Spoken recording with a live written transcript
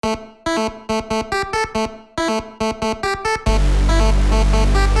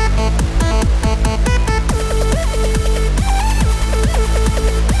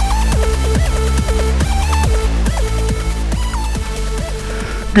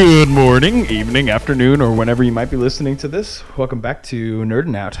Good morning, evening, afternoon, or whenever you might be listening to this. Welcome back to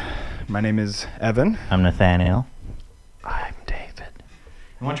Nerdin' Out. My name is Evan. I'm Nathaniel. I'm David.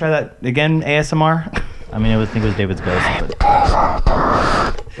 You want to try that again, ASMR? I mean, I would think it was David's ghost.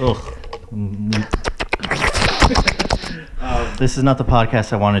 But... Ugh. This is not the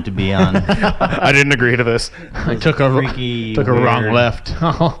podcast I wanted to be on. I didn't agree to this. I took a wrong left.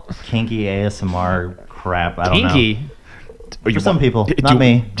 Kinky ASMR crap. I don't Kinky? know. For some people, not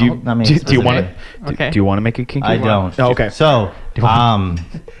me. Do you want to? Okay. Do you want to make it kinky? I don't. Oh, okay. So,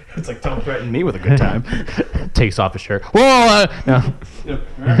 it's like don't threaten me with a good time. Takes off his shirt. Whoa! No.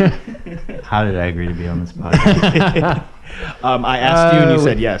 How did I agree to be on this podcast? I asked you and you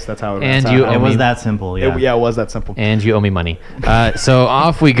said yes. That's how it And that's you- how It was that simple, yeah. it was that simple. And you owe me money. So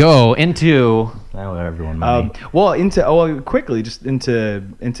off we go into... I owe everyone money. Quickly, just into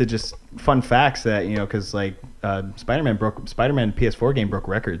just fun facts that because like Spider-Man PS4 game broke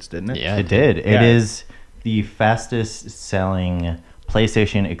records, didn't it? Yeah. It did. Yeah. It is the fastest selling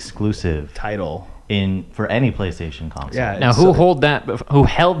PlayStation exclusive Title. for any PlayStation console. Yeah. Now, who held that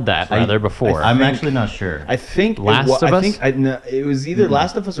before? I'm actually not sure. I think Last of Us? it was either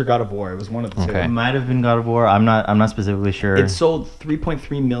Last of Us or God of War. It was one of the two. Okay. It might have been God of War. I'm not specifically sure. It sold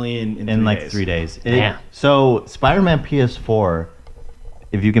 3.3 million in in 3 days. 3 days. Yeah. So Spider-Man PS4,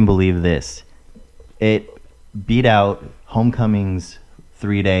 if you can believe this, it beat out Homecoming's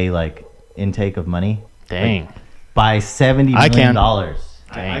 3-day intake of money. Dang. By $70 I million. can.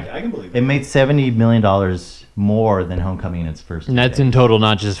 Dang. I can believe It it. made $70 million more than Homecoming in its first. And that's 3 in days. total,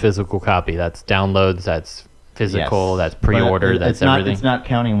 not just physical copy. That's downloads, that's physical, Yes. that's pre-order, But that's it's not, everything. It's not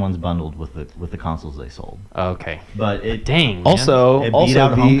counting ones bundled with the consoles they sold. Okay. But it Dang. man. Also, It beat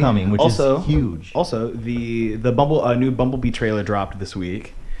out Homecoming, which also, is huge. Also, the new Bumblebee trailer dropped this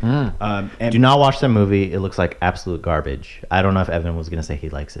week. Mm. And Do not watch that movie. It looks like absolute garbage. I don't know if Evan was gonna say he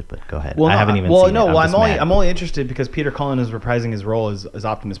likes it, but go ahead. Well, I no, haven't even well, seen no, it. well, just I'm mad. only interested because Peter Cullen is reprising his role as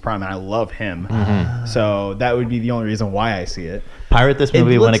Optimus Prime, and I love him. Mm-hmm. So that would be the only reason why I see it. Pirate this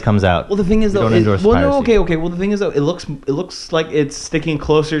movie when looks- it comes out. Well, the thing is, We though, don't endorse okay. piracy. Well, the thing is, though, it looks like it's sticking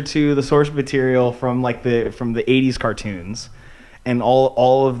closer to the source material from the 80s cartoons, and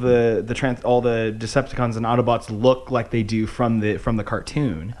all of the Decepticons and Autobots look like they do from the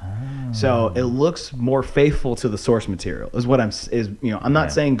cartoon. So it looks more faithful to the source material. Is what I'm not Yeah.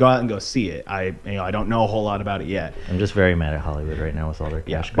 saying go out and go see it. I don't know a whole lot about it yet. I'm just very mad at Hollywood right now with all their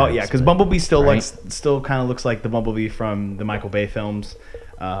cash But grabs, because Bumblebee still right? still kind of looks like the Bumblebee from the Michael Bay films,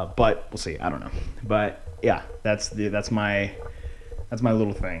 but we'll see. I don't know, but yeah, that's my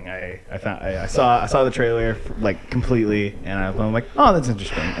little thing. I saw the trailer completely, and I'm like, oh, that's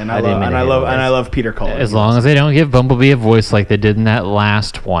interesting, and I love Peter Cullen. As long as they don't give Bumblebee a voice like they did in that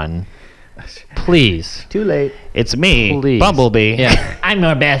last one. Please. Too late. It's me, Please. Bumblebee. Yeah. I'm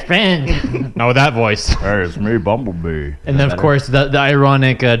your best friend. No, that voice. Hey, it's me, Bumblebee. And then, of course, the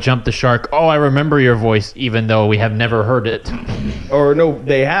ironic jump the shark. Oh, I remember your voice, even though we have never heard it. Or no,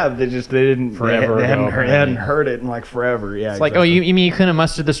 they have. They didn't. Forever They ago, hadn't heard it in like forever. Yeah. It's like, oh, you mean you couldn't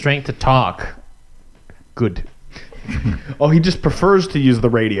muster the strength to talk? Good. Oh, he just prefers to use the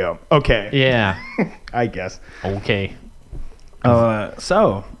radio. Okay. Yeah. I guess. Okay.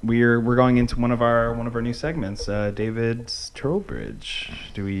 So we're going into one of our new segments, David's Trowbridge.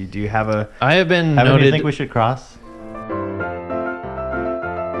 Do you have a? I have been Evan, do you noted. think we should cross?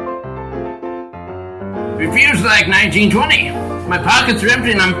 It feels like 1920. My pockets are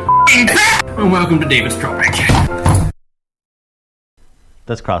empty and I'm and welcome to David's Trowbridge.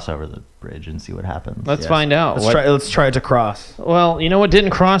 Let's cross over the bridge and see what happens. Let's find out. Let's try it to cross. Well, you know what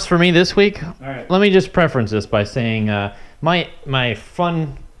didn't cross for me this week? All right. Let me just preference this by saying my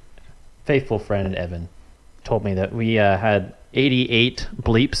fun, faithful friend Evan told me that we had 88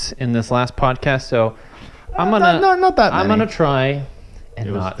 bleeps in this last podcast, so I'm gonna not that I'm many. gonna try and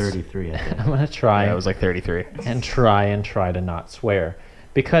It was not 33, I think. I'm gonna try Yeah, it was like 33. and try to not swear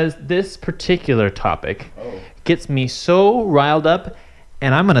because this particular topic gets me so riled up.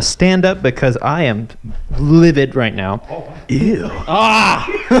 And I'm going to stand up because I am livid right now. Ew. Ah!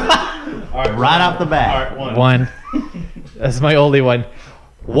 Right off the bat. All right, One. That's my only one.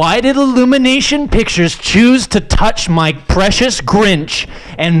 Why did Illumination Pictures choose to touch my precious Grinch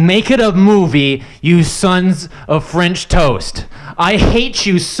and make it a movie, you sons of French toast? I hate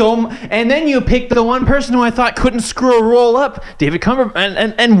you so And then you pick the one person who I thought couldn't screw a roll up, David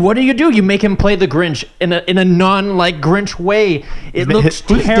Cumberbatch. And what do? You make him play the Grinch in a non-like Grinch way. It looks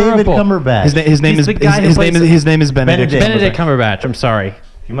Who's terrible. David Cumberbatch? His name He's is the guy who his name is Benedict. Benedict Cumberbatch. I'm sorry.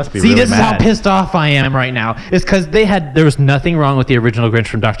 You must be See, really this is mad. how pissed off I am right now. It's because there was nothing wrong with the original Grinch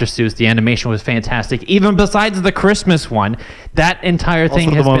from Dr. Seuss. The animation was fantastic. Even besides the Christmas one, that entire thing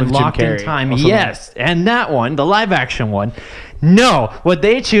Also the has one been with Jim locked in Carrey. time. Also the- Yes, and that one, the live action one. No, what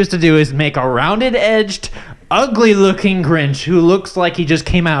they choose to do is make a rounded edged, ugly looking Grinch who looks like he just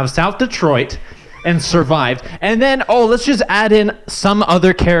came out of South Detroit and survived. And then, let's just add in some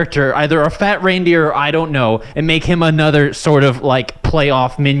other character, either a fat reindeer or I don't know, and make him another sort of like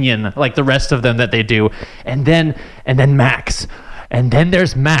playoff minion like the rest of them that they do. And then Max. And then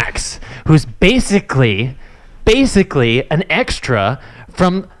there's Max, who's basically an extra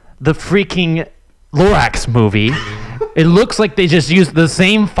from the freaking Lorax movie. It looks like they just used the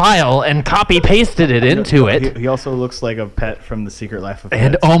same file and copy pasted it into it. He also looks like a pet from The Secret Life of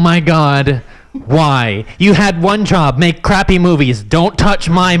And Pets. oh my God, why? You had one job, make crappy movies. Don't touch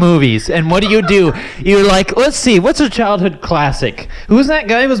my movies. And what do? You're like, let's see, what's a childhood classic? Who's that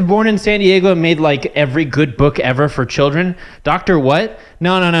guy who was born in San Diego and made like every good book ever for children? Dr. What?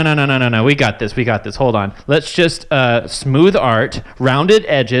 No. We got this. Hold on. Let's just smooth art, rounded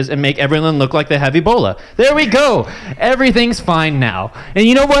edges, and make everyone look like they have Ebola. There we go. Everything's fine now. And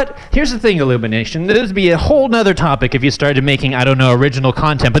you know what? Here's the thing, Illumination. This would be a whole nother topic if you started making, I don't know, original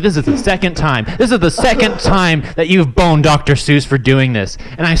content. But this is the second time. This is the second time that you've boned Dr. Seuss for doing this.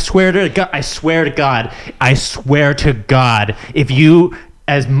 And I swear to God, if you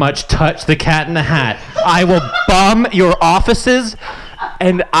as much touch the Cat in the Hat, I will bomb your offices.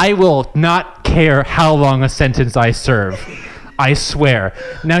 And I will not care how long a sentence I serve. I swear.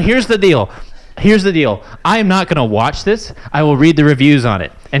 Now, here's the deal. I am not going to watch this. I will read the reviews on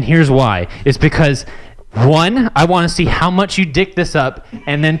it. And here's why. It's because, one, I want to see how much you dick this up.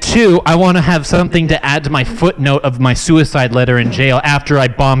 And then two, I want to have something to add to my footnote of my suicide letter in jail after I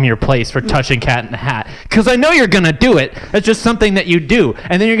bomb your place for touching Cat in the Hat. Because I know you're going to do it. That's just something that you do.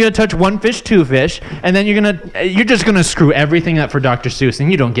 And then you're going to touch one fish, two fish. And then you're just going to screw everything up for Dr. Seuss. And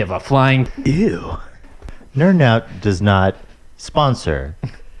you don't give a flying... Ew. Nerd Out does not sponsor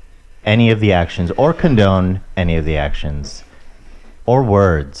any of the actions or condone any of the actions or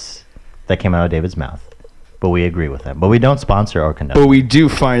words that came out of David's mouth. But we agree with them. But we don't sponsor or condone. But we do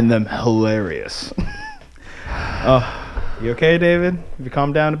find them hilarious. You okay, David? Have you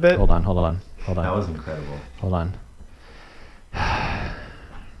calmed down a bit? Hold on. That was incredible. Hold on.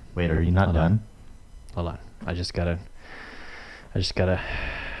 Wait, are you not done? Hold on. I just gotta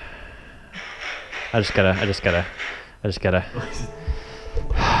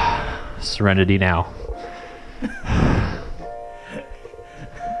Serenity now.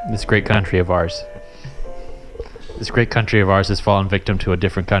 This great country of ours has fallen victim to a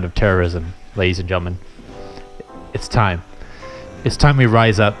different kind of terrorism, ladies and gentlemen. It's time. It's time we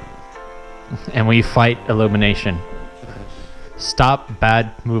rise up and we fight Illumination. Stop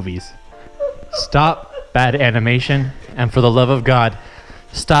bad movies. Stop bad animation. And for the love of God,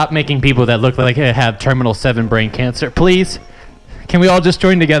 stop making people that look like they have terminal 7 brain cancer. Please, can we all just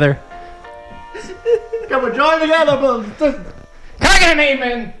join together? Come on, join together, Can I get an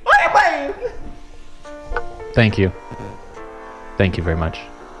amen? Thank you. Thank you very much.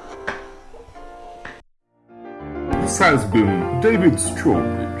 This has been David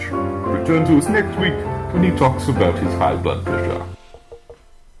Strawbridge. Return to us next week when he talks about his high blood pressure.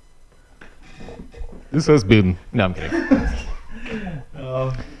 This has been... No, I'm kidding.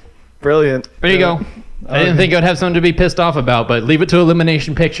 Brilliant. There you go. I didn't think I would have something to be pissed off about, but leave it to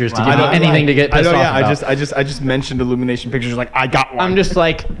Illumination Pictures to give you anything to get pissed off about. I just mentioned Illumination Pictures. Like, I got one. I'm just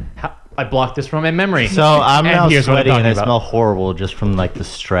like, I blocked this from my memory. So I'm And now here's what I'm sweating and I talking smell about. horrible just from like the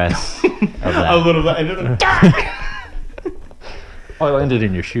stress of that. a little bit. Oh, it ended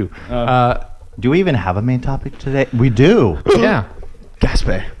in your shoe. Do we even have a main topic today? We do. Yeah.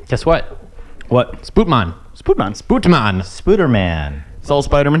 Gaspe. Guess what? What? Spootman. Spootman. Spootman. Spooderman. Soul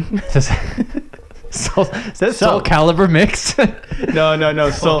Spider-Man. Soul Calibur mix? No.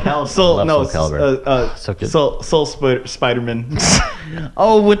 Soul Calibur. Soul. Love No. Soul Calibur. So good. Soul Spider-Man.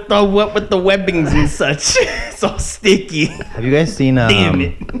 Oh, with the webbings and such. It's all sticky. Have you guys seen Damn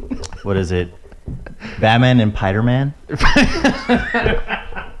it. what is it? Batman and Spider-Man?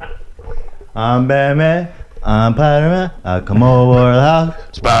 I'm Batman. I'm Spider-Man. I come over the house.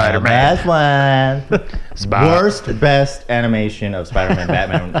 Best one. Worst, best animation of Spider-Man,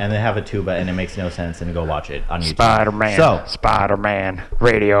 Batman, and they have a tuba, and it makes no sense. And go watch it on YouTube. Spider-Man. So, Spider-Man.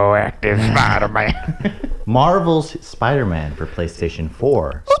 Radioactive Spider-Man. Marvel's Spider-Man for PlayStation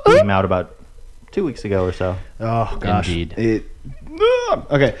 4 came out about 2 weeks ago or so. Oh gosh. Indeed.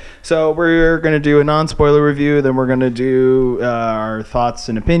 Okay, so we're gonna do a non-spoiler review. Then we're gonna do our thoughts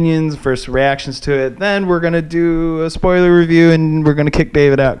and opinions, first reactions to it. Then we're gonna do a spoiler review, and we're gonna kick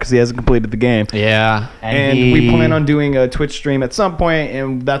David out because he hasn't completed the game. Yeah. And we plan on doing a Twitch stream at some point,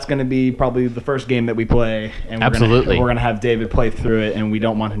 and that's going to be probably the first game that we play. And Absolutely. we're gonna have David play through it, and we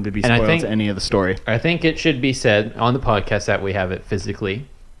don't want him to be And I spoiled think- to any of the story. I think it should be said on the podcast that we have it physically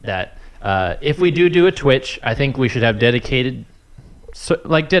that if we do a Twitch, I think we should have dedicated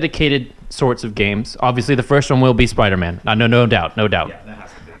sorts of games. Obviously, the first one will be Spider-Man. No doubt.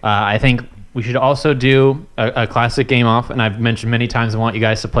 I think we should also do a classic game off, and I've mentioned many times I want you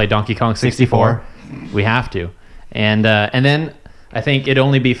guys to play Donkey Kong 64. We have to, and then I think it'd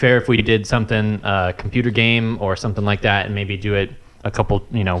only be fair if we did something computer game or something like that, and maybe do it a couple,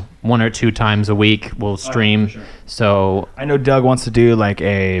 1 or 2 times a week. We'll stream. sure. So I know Doug wants to do like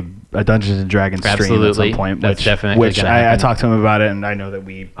a Dungeons and Dragons stream at Absolutely. some point. That's definitely which gonna I happen. talked to him about it, and I know that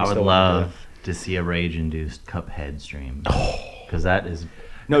we. I would still want to do love to see a rage-induced Cuphead stream. Because that is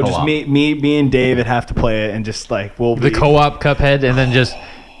No, just co-op. me and David have to play it, and just like we'll the be, co-op Cuphead, and then just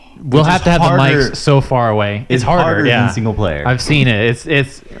we'll Which have is to have harder- the mics so far away. It's harder, yeah. than single player. I've seen it.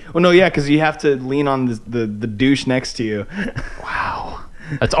 It's Well, no, yeah, because you have to lean on the douche next to you.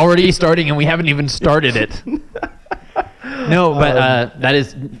 It's already starting, and we haven't even started it. No, but that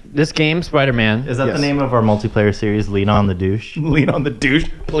is this game, Spider-Man. Is that Yes. the name of our multiplayer series, Lean on the Douche? Lean on the douche,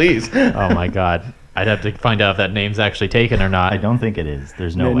 please. Oh my God, I'd have to find out if that name's actually taken or not. I don't think it is.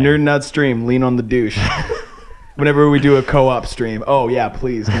 There's no way. Nerd Nut stream, lean on the douche. Whenever we do a co-op stream, oh yeah,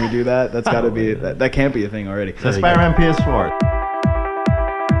 please, can we do that? That's got to be that can't be a thing already. So Spider-Man PS4.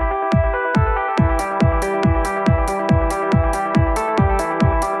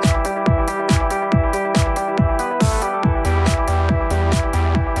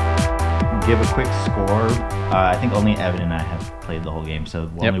 Give a quick score. I think only Evan and I have played the whole game, so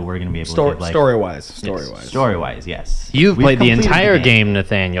only we're going to be able to give like Story-wise. story-wise, yes. You've We've played the completed entire game,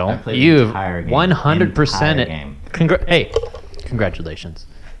 Nathaniel. I played the You've entire game. 100% Entire it. game. Hey, congratulations.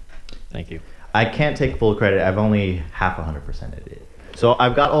 Thank you. I can't take full credit. I've only half 100%ed it. So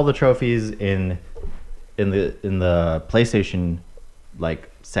I've got all the trophies in the PlayStation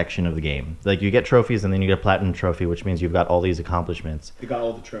section of the game. Like, you get trophies and then you get a platinum trophy, which means you've got all these accomplishments. You got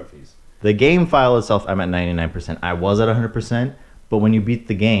all the trophies. The game file itself, I'm at 99%. I was at 100%, but when you beat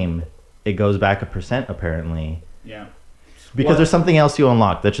the game, it goes back 1% apparently. Yeah. Because there's something else you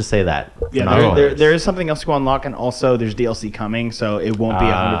unlock. Let's just say that. Yeah, Not there is something else to unlock, and also there's DLC coming, so it won't be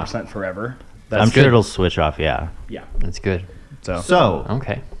 100% forever. I'm sure it'll switch off, yeah. Yeah. That's good. So,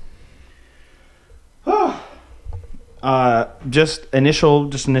 Okay. Just initial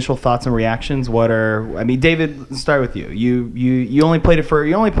thoughts and reactions. David, let's start with you. You only played it for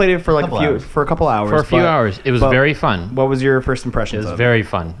like a couple hours. For a few hours. It was but very fun. What was your first It impressions? was of very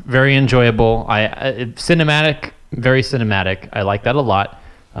fun, very enjoyable. Cinematic, very cinematic. I like that a lot.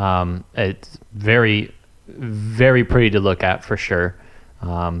 It's very, very pretty to look at for sure.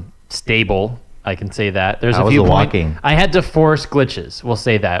 Stable, I can say that. There's How a was few the points. walking? I had to force glitches. We'll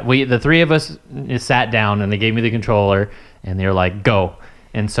say that. The three of us sat down and they gave me the controller and they were like, "Go."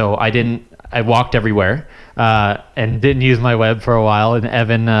 And so I walked everywhere and didn't use my web for a while. And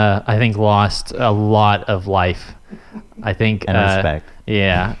Evan, I think, lost a lot of life. I think. And respect.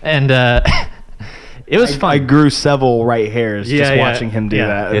 Yeah, and it was fun. I grew several right hairs just Yeah, watching him do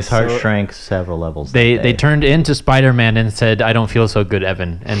that. his heart So- shrank several levels. They that day. turned into Spider-Man and said, "I don't feel so good,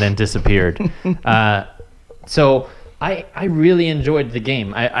 Evan," and then disappeared. So I really enjoyed the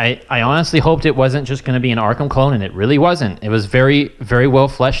game. I honestly hoped it wasn't just going to be an Arkham clone, and it really wasn't. It was very, very well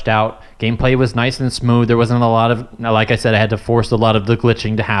fleshed out. Gameplay was nice and smooth. There wasn't a lot of, like I said, I had to force a lot of the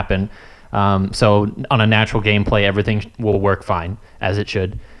glitching to happen. So on a natural gameplay, everything will work fine, as it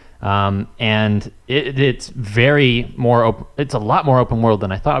should. And it's very more it's a lot more open world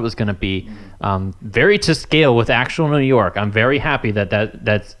than I thought it was going to be. Very to scale with actual New York. I'm very happy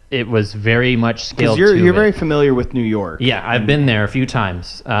that it was very much scaled. Because you're to very it. familiar with New York. Yeah, I've been there a few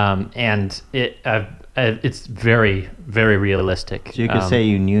times, and it's very, very realistic. So you could say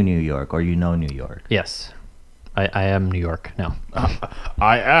you knew New York or you know New York. Yes, I am New York now.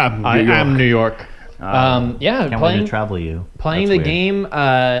 I am. I am New York. Yeah, Can't wait playing to travel you. playing That's the weird. game.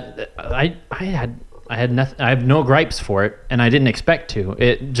 I I have no gripes for it, and I didn't expect to.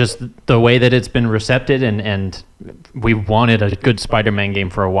 It just the way that it's been recepted, and we wanted a good Spider-Man game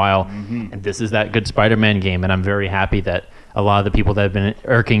for a while, and this is that good Spider-Man game, and I'm very happy that a lot of the people that have been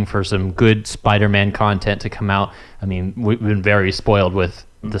irking for some good Spider-Man content to come out. I mean, we've been very spoiled with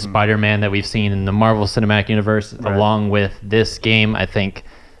the Spider-Man that we've seen in the Marvel Cinematic Universe, along with this game. I think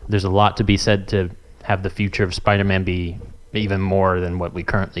there's a lot to be said to have the future of Spider-Man be even more than what we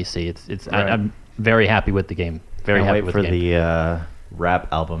currently see. I'm very happy with the game. Very Can't happy wait with for the game. the rap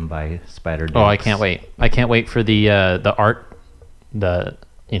album by Spider. Oh, I can't wait. I can't wait for the art, the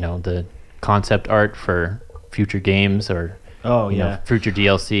concept art for future games or future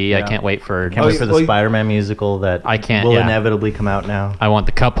DLC. I can't wait for Can't wait for the Spider-Man musical that will inevitably come out now. I want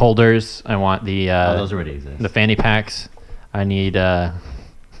the cup holders. I want the those already exist. the fanny packs. I need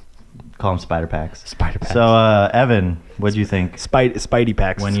Call them Spider Packs. Spider Packs. So, Evan, what do you think Spidey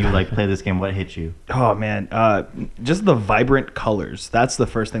packs. when you play this game? What hit you? Oh man, just the vibrant colors. That's the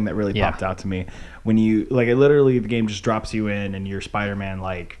first thing that really popped out to me. When you literally the game just drops you in and you're Spider-Man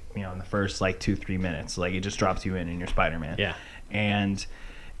in the first 2-3 minutes. It just drops you in and you're Spider-Man. Yeah. And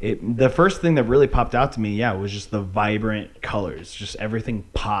the first thing that really popped out to me, was just the vibrant colors. Just everything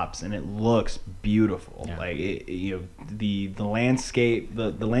pops and it looks beautiful. Yeah. The landscape,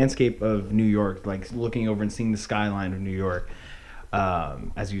 the landscape of New York, looking over and seeing the skyline of New York.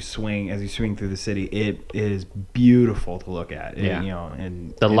 As you swing through the city, it is beautiful to look at.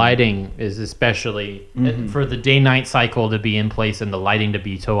 And the lighting is especially for the day-night cycle to be in place and the lighting to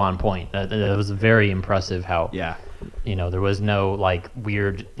be so on point. That was very impressive. How there was no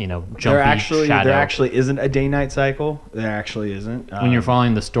weird jumpy there actually shadow. There actually isn't a day-night cycle. There actually isn't. When you're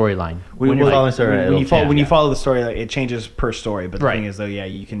following the storyline. When you follow the story, it changes per story. But the thing is, though,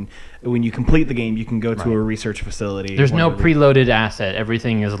 you can when you complete the game, you can go to a research facility. There's no preloaded asset.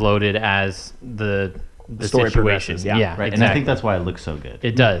 Everything is loaded as the story situation. progresses. Yeah, Right. Exactly. And I think that's why it looks so good.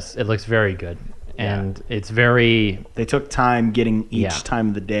 It does. It looks very good, and it's very. They took time getting each time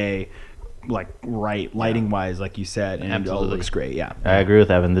of the day lighting wise, like you said, and it all looks great. I agree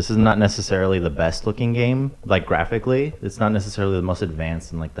with Evan. This is not necessarily the best looking game, graphically. It's not necessarily the most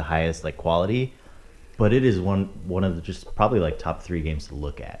advanced and the highest quality, but it is one of the just probably top 3 games to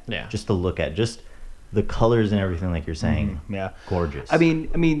look at. Yeah. Just to look at, just the colors and everything, like you're saying. Gorgeous. I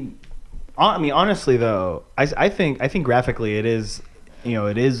mean, honestly though, I think graphically it is.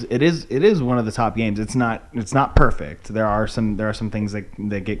 It is one of the top games. It's not perfect. There are some things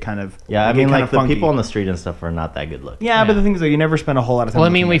that get kind of the funky. people on the street and stuff are not that good looking. Yeah, but the thing is, you never spend a whole lot of time. Well,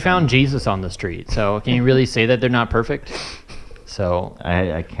 I mean, we found Jesus on the street, so can you really say that they're not perfect? So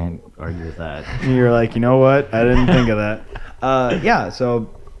I can't argue with that. You're like, you know what? I didn't think of that.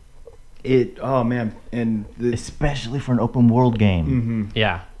 So it. Oh man, and especially for an open world game.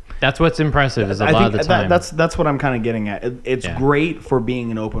 Yeah. That's what's impressive is a lot of the time. That's what I'm kind of getting at. It's great for being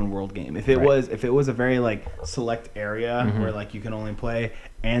an open world game. If it was a very select area where you can only play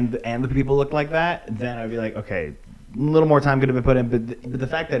and the people look like that, then I'd be like, okay, a little more time could have been put in. But the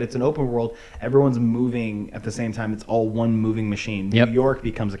fact that it's an open world, everyone's moving at the same time. It's all one moving machine. New York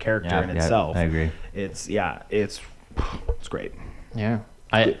becomes a character in itself. I agree. It's great. Yeah.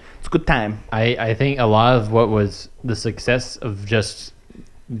 It's a good time. I think a lot of what was the success of just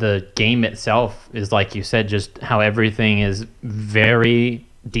the game itself is, like you said, just how everything is very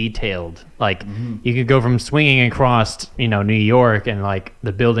detailed. You could go from swinging across New York and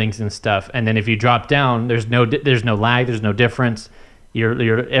the buildings and stuff, and then if you drop down, there's no lag, there's no difference.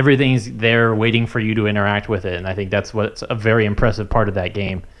 You're everything's there waiting for you to interact with it, and I think that's what's a very impressive part of that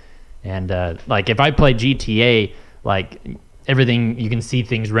game. And if I play GTA, everything, you can see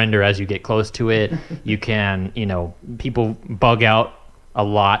things render as you get close to it. You can people bug out a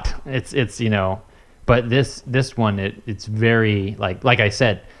lot. It's but this one it's very like I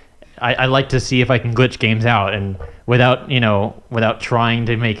said, I like to see if I can glitch games out and without trying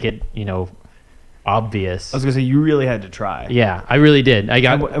to make it obvious. I was gonna say you really had to try. Yeah, I really did.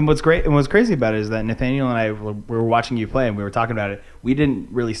 And what's crazy about it is that Nathaniel and I we were watching you play and we were talking about it. We didn't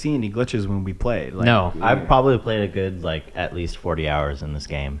really see any glitches when we played. No, I've probably played a good at least 40 hours in this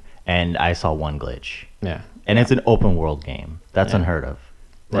game, and I saw one glitch. Yeah. And it's an open world game. That's unheard of.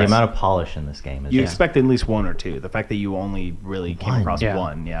 The amount of polish in this game is. You expect at least one or two. The fact that you only really came across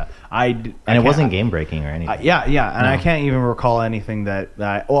one, and it wasn't game breaking or anything. And I can't even recall anything that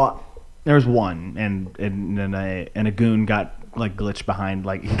there was one, and a goon got glitched behind,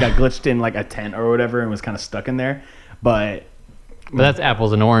 he got glitched in a tent or whatever, and was kind of stuck in there, but that's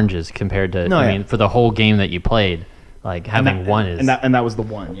apples and oranges compared to. I mean, for the whole game that you played. Having one is and that was the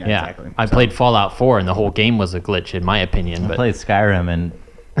one. Yeah, exactly. I played Fallout 4 and the whole game was a glitch in my opinion. I played Skyrim and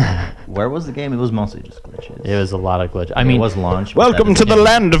Where was the game? It was mostly just glitches. It was a lot of glitch. I It mean, was launched. but that Welcome to doesn't the mean-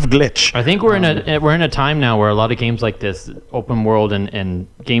 land of glitch. I think we're in a time now where a lot of games like this, open world and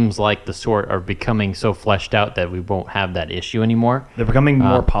games like the sort, are becoming so fleshed out that we won't have that issue anymore. They're becoming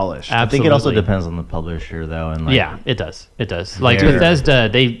more polished. I think it also Absolutely. depends on the publisher, though, and like, Yeah, it does. It does. Like They're- Bethesda,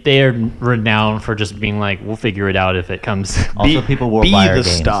 they are renowned for just being like, we'll figure it out if it comes. Also, people will be buy our the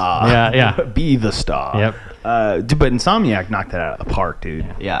games. star. Yeah, yeah. Be the star. Yep. Dude, but Insomniac knocked that out of the park, dude.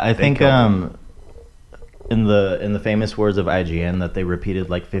 Yeah, I think killed in the famous words of IGN that they repeated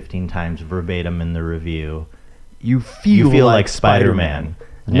like 15 times verbatim in the review, You feel, you feel like like Spider-Man.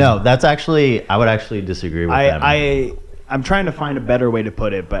 No, that's actually I would actually disagree with them. I'm trying to find a better way to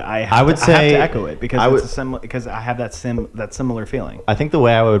put it, but I would have say- to echo it because I would- because I have that similar feeling. I think the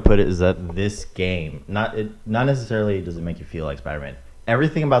way I would put it is that this game, not necessarily does it make you feel like Spider-Man.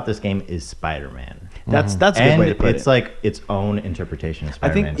 Everything about this game is Spider-Man. That's a good And way to put it's it. like its own interpretation of I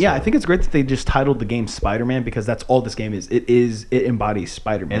Spider-Man. think I think it's great that they just titled the game Spider-Man because that's all this game is. It embodies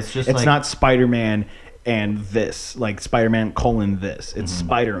Spider-Man. It's just it's like- not Spider-Man and this, like Spider-Man : this. It's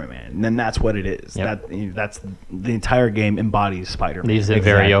Spider-Man, and then that's what it is. Yep. That's the entire game embodies Spider-Man. Leaves it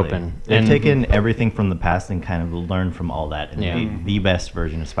very open. They've And- taken everything from the past and kind of learned from all that and Yeah. made the best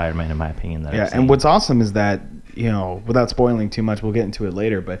version of Spider-Man, in my opinion. That Yeah, I've seen. and what's awesome is that, without spoiling too much, we'll get into it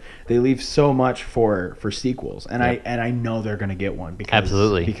later, but they leave so much for sequels, and I know they're gonna get one because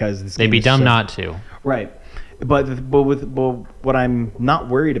Absolutely. because this They'd game be is dumb so- not to. right. But what I'm not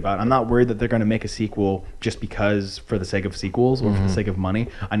worried about, I'm not worried that they're going to make a sequel just because for the sake of sequels or for the sake of money.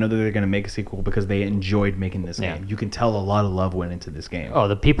 I know that they're going to make a sequel because they enjoyed making this Yeah. game. You can tell a lot of love went into this game. Oh,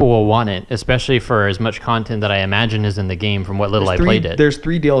 the people will want it, especially for as much content that I imagine is in the game from what little I played it. There's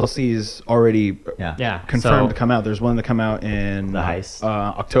 3 DLCs already Yeah, confirmed so- to come out. There's one that come out in The Heist.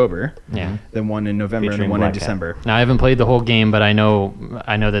 October. Yeah. Then one in November and Featuring then one in Black Cat. December. Now I haven't played the whole game, but I know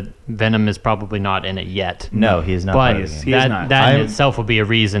that Venom is probably not in it yet. No, he is not But part of the game. He is that not. that in I'm- itself will be a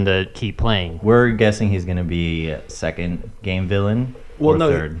reason to keep playing. We're guessing he's going to be second game villain Well, or no.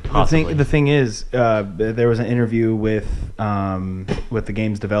 third. The thing is, there was an interview with the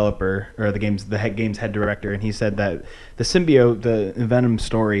game's developer or the game's head director, and he said that the symbiote, the Venom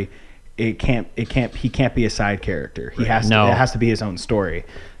story, he can't be a side character. He has No. to. It has to be his own story.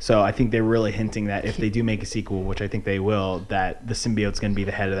 So I think they're really hinting that if they do make a sequel, which I think they will, that the symbiote's going to be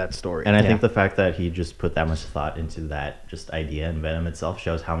the head of that story. And I Yeah. think the fact that he just put that much thought into that just idea and Venom itself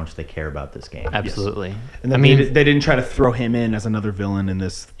shows how much they care about this game. Absolutely. and I then mean, they didn't try to throw him in as another villain in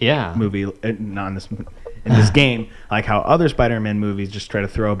this yeah. movie, not in this in this game, like how other Spider-Man movies just try to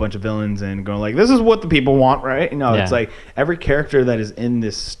throw a bunch of villains in and go like, this is what the people want, right? No, Yeah. it's like every character that is in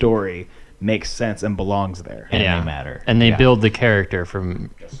this story makes sense and belongs there. And they matter. And they Yeah. build the character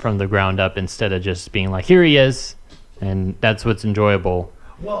from the ground up instead of just being like, here he is, and that's what's enjoyable.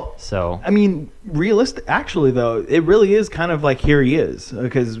 Well, So I mean, actually though, it really is kind of like here he is,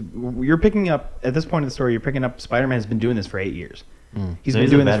 because you're picking up at this point in the story, you're picking up Spider-Man has been doing this for 8 years. He's So been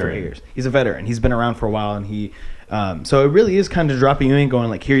he's a doing this for veteran. 8 years. He's a veteran. He's been around for a while, and so it really is kind of dropping you in, going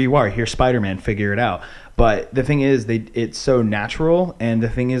like, here you are, here's Spider-Man, figure it out. But the thing is, it's so natural, and the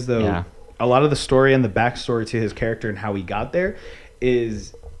thing is though, Yeah. a lot of the story and the backstory to his character and how he got there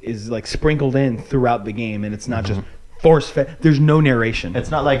is like sprinkled in throughout the game, and it's not just force-fed. There's no narration. It's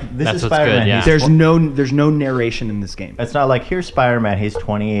not like this That's is what's Spider-Man. good, yeah. He's There's no narration in this game. It's not like here's Spider-Man. He's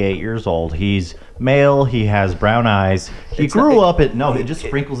 28 years old. He's male. He has brown eyes. He It's grew not- up at no. It just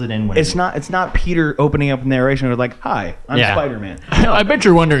sprinkles it in when It's not Peter opening up narration with like, "Hi, I'm Yeah. Spider-Man." I bet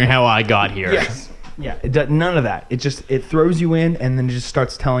you're wondering how I got here. Yes. Yeah. None of that. It throws you in and then it just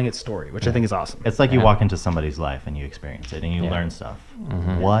starts telling its story, which I think is awesome. It's like you Yeah. walk into somebody's life and you experience it and you Yeah. learn stuff.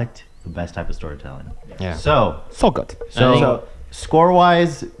 What the best type of storytelling? Yeah. So So good. so score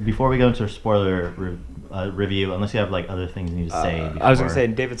wise, before we go into a spoiler review, unless you have like other things you need to say. I was gonna before- say,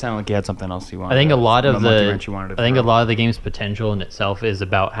 David sounded like he had something else he wanted. I think a lot of the the game's potential in itself is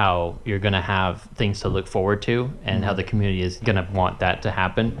about how you're going to have things to look forward to and how the community is going to want that to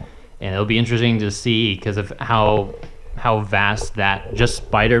happen. And it'll be interesting to see because of how vast that just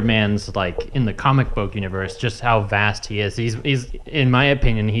Spider-Man's like in the comic book universe, just how vast he is. He's in my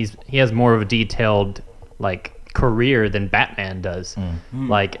opinion, he has more of a detailed like career than Batman does.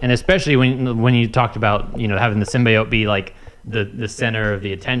 Like, and especially when you talked about, having the symbiote be like the center of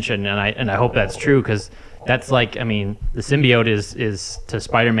the attention, and I hope that's true, because that's like, I mean, the symbiote is to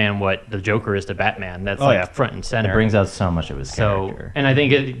Spider-Man what the Joker is to Batman. That's front and center. it brings out so much of his So, character. and I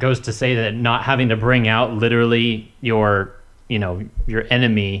think it goes to say that not having to bring out literally your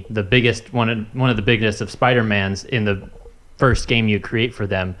enemy, the biggest one of the biggest of Spider-Mans in the first game you create for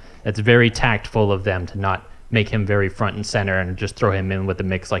them. That's very tactful of them to not make him very front and center and just throw him in with the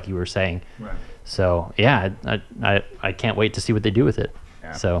mix like you were saying. Right. So yeah, I can't wait to see what they do with it.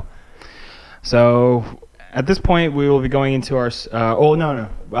 Yeah. So at this point, we will be going into our.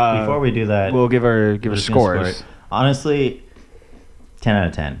 Before we do that, we'll give our I'm just gonna scores. score it. Honestly, 10 out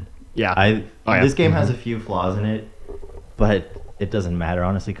of 10. Yeah. This game has a few flaws in it, but it doesn't matter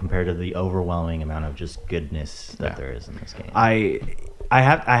honestly compared to the overwhelming amount of just goodness that there is in this game. I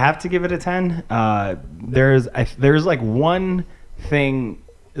have to give it a 10. There's like one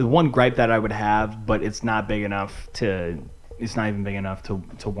gripe that I would have, but it's not big enough to. It's not even big enough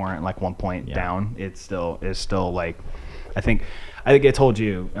to warrant like 1 point down. It's still like, I think I told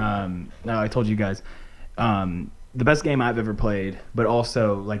you. No, I told you guys. The best game I've ever played, but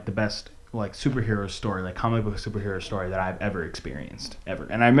also like the best like superhero story, like comic book superhero story that I've ever experienced ever.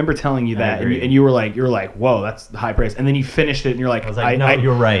 And I remember telling you that, and you were like, whoa, that's high praise. And then you finished it, and you're like, I was like, no,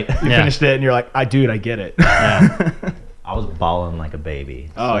 you're right. You finished it, and you're like, I get it. yeah. I was bawling like a baby.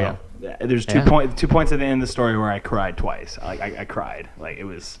 Oh so. yeah. There's 2 points at the end of the story where I cried twice. I cried. Like it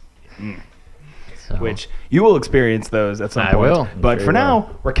was. So. Which you will experience those at some I point. will. But Sure for will.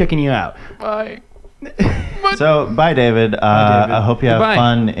 now, we're kicking you out. Bye. So, bye, David. David. I hope you have Goodbye.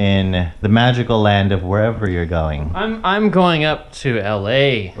 fun in the magical land of wherever you're going. I'm going up to LA.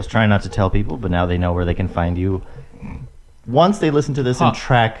 I was trying not to tell people, but now they know where they can find you. Once they listen to this and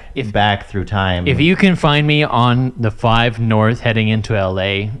track back through time. If you can find me on the 5 North heading into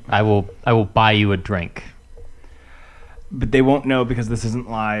LA, I will buy you a drink. But they won't know because this isn't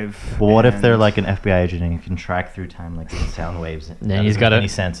live. Well, what if and- they're like an FBI agent and you can track through time like the sound waves? Then That he's doesn't gotta- make any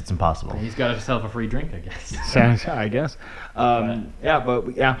sense. It's impossible. He's got himself a free drink, I guess. I guess.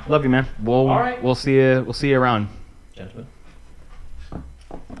 Love you, man. All right. We'll see you. We'll see you around. Gentlemen.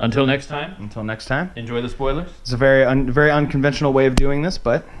 Until next time, Until next time. enjoy the spoilers. It's a very very unconventional way of doing this,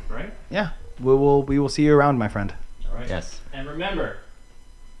 but Right? yeah, we will see you around, my friend. All right. Yes. And remember,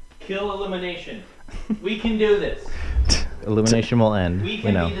 kill elimination. We can do this. Illumination will end. We We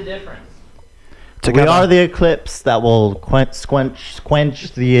can know. be the difference. We are the eclipse that will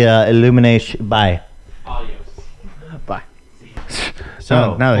quench the illumination. Bye. Adios. Bye.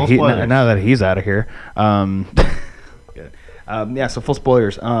 So now full spoilers. that he's out of here, good. So full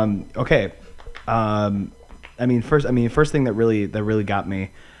spoilers. Okay. First thing that really got me,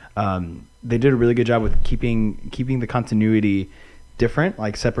 they did a really good job with keeping the continuity different,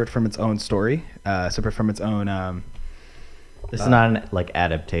 like separate from its own story, separate from its own. This is not an like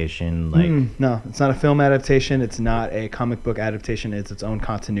adaptation. Like No, it's not a film adaptation. It's not a comic book adaptation. It's its own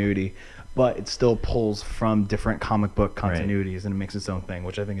continuity, but it still pulls from different comic book continuities and it makes its own thing,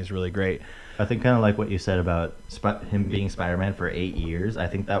 which I think is really great. I think kind of like what you said about him being Spider-Man for 8 years. I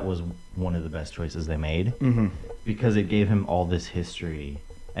think that was one of the best choices they made because it gave him all this history,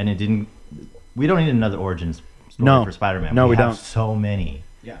 and it didn't. We don't need another origin story for Spider-Man. No, we have don't. So many.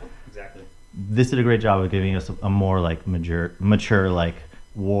 Yeah, exactly. This did a great job of giving us a more like mature like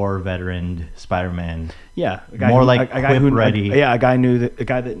war veteran Spider-Man. Yeah, More like quip ready. a guy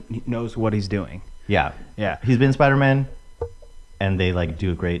that knows what he's doing. Yeah, Yeah. he's been Spider-Man, and they like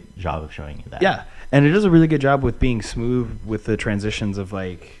do a great job of showing you that. Yeah, and it does a really good job with being smooth with the transitions of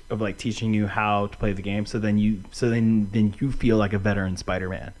teaching you how to play the game. So then you feel like a veteran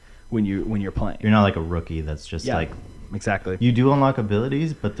Spider-Man when you're playing. You're not like a rookie that's just like exactly. you do unlock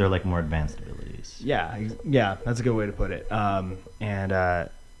abilities, but they're like more advanced abilities. Yeah, that's a good way to put it. And I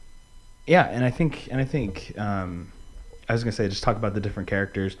think I was gonna say just talk about the different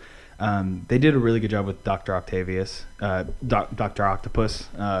characters. They did a really good job with Dr. Octavius, Dr. Octopus.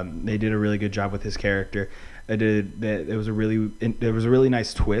 They did a really good job with his character. There was a really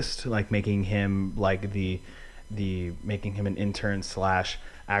nice twist, like making him like making him an intern /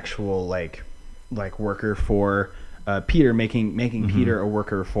 actual like worker for Peter, making Peter a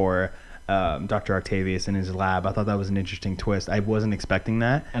worker for Dr. Octavius in his lab. I thought that was an interesting twist. I wasn't expecting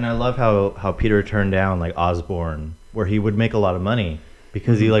that. And I love how Peter turned down like Osborn, where he would make a lot of money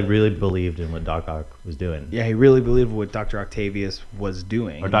because he like really believed in what Doc Ock was doing. Yeah, he really believed what Dr. Octavius was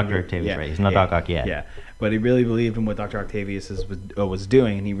doing. Or Dr. Octavius, right? He's not Doc Ock yet. Yeah, but he really believed in what Dr. Octavius was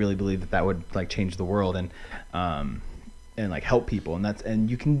doing, and he really believed that would like change the world and like help people. And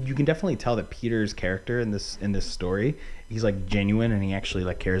you can definitely tell that Peter's character in this story, he's like genuine and he actually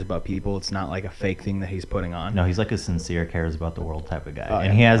like cares about people. It's not like a fake thing that he's putting on. No, he's like a sincere, cares about the world type of guy. Oh, and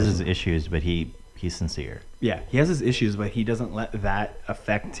yeah. he has his issues, but he's sincere. Yeah, he has his issues, but he doesn't let that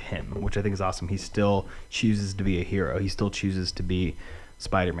affect him, which I think is awesome. He still chooses to be a hero. He still chooses to be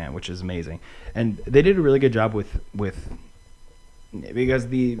Spider-Man, which is amazing. And they did a really good job with because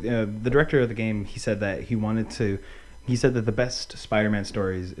the director of the game, he said that he wanted to he said that the best Spider-Man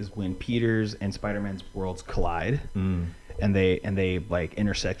stories is when Peter's and Spider-Man's worlds collide, and they like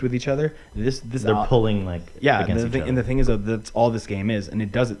intersect with each other. They're pulling like against each other. And the thing is that that's all this game is, and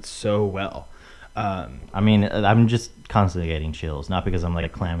it does it so well. I mean, I'm just constantly getting chills, not because I'm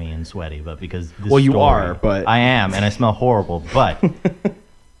like clammy and sweaty, but because this Well, you story- are, but- I am, and I smell horrible. But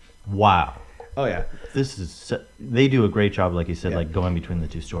wow, Oh yeah. they do a great job, like you said, Yeah. like going between the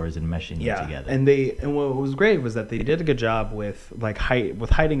two stories and meshing them together. And what was great was that they did a good job with like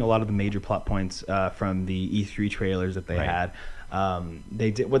hiding a lot of the major plot points from the E3 trailers that they Right. had.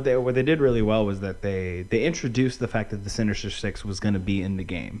 They did what they did really well was that they introduced the fact that the Sinister Six was going to be in the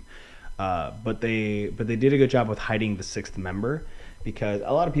game, but they did a good job with hiding the sixth member, because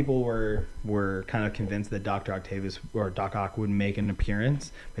a lot of people were kind of convinced that Dr. Octavius or Doc Ock would make an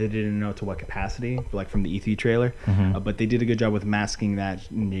appearance, but they didn't know to what capacity, like from the E3 trailer. But they did a good job with masking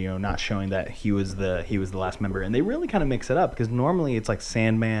that, not showing that he was the last member, and they really kind of mix it up, because normally it's like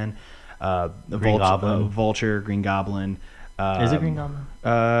Sandman, Goblin. Vulture, Green Goblin. Is it Green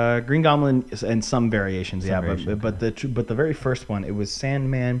Goblin? Green Goblin and some variations, variation, but the very first one, it was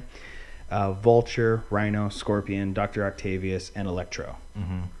Sandman, Vulture, Rhino, Scorpion, Dr. Octavius, and Electro.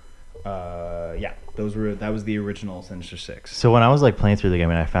 That was the original Sinister Six. So when I was like playing through the game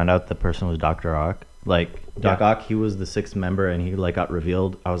and I found out the person was Dr. Ock, like Doc Yeah. Ock, he was the sixth member and he like got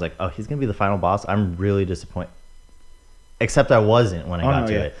revealed. I was like, oh, he's gonna be the final boss. I'm really disappointed. Except I wasn't when I got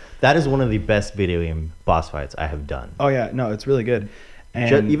to it. That is one of the best video game boss fights I have done. Oh yeah, no, it's really good,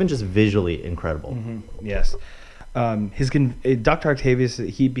 and Even just visually incredible. yes. Dr. Octavius,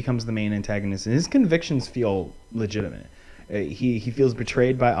 he becomes the main antagonist, and his convictions feel legitimate. He feels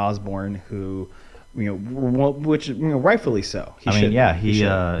betrayed by Osborn, who, which rightfully so. He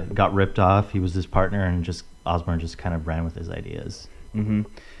got ripped off. He was his partner, and Osborn just kind of ran with his ideas. Mm-hmm.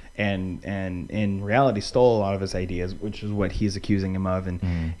 And in reality stole a lot of his ideas, which is what he's accusing him of.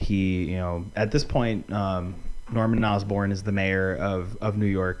 And he, at this point, Norman Osborn is the mayor of New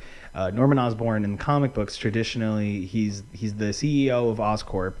York. Norman Osborn in the comic books, traditionally, he's the CEO of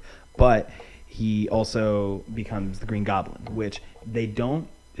Oscorp, but he also becomes the Green Goblin, which they don't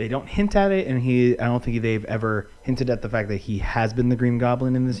hint at it, and I don't think they've ever hinted at the fact that he has been the Green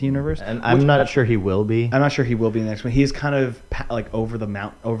Goblin in this universe. And I'm not sure he will be. I'm not sure he will be in the next one. He's kind of like over the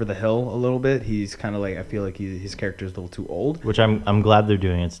hill a little bit. He's kind of like, I feel like his character is a little too old. Which I'm glad they're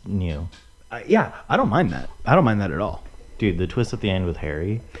doing. It's new. Yeah, I don't mind that. I don't mind that at all. Dude, the twist at the end with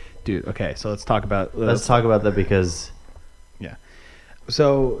Harry. Dude, okay, so let's talk about that because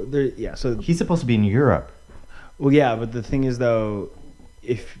so he's supposed to be in Europe. well, yeah, but the thing is though,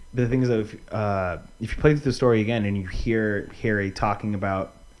 if you play through the story again and you hear Harry talking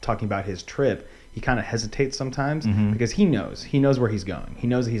about his trip, he kind of hesitates sometimes because he knows where he's going. He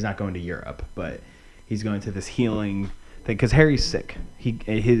knows that he's not going to Europe, but he's going to this healing thing because Harry's sick.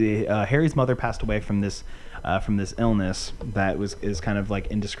 Harry's mother passed away from this illness that is kind of like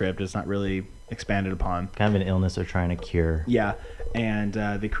indescript. It's not really expanded upon. Kind of an illness they're trying to cure. Yeah, and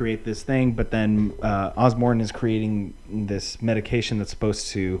they create this thing, but then Osborn is creating this medication that's supposed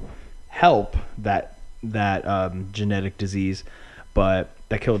to help that genetic disease, but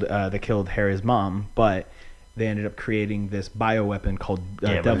that killed Harry's mom. But they ended up creating this bioweapon called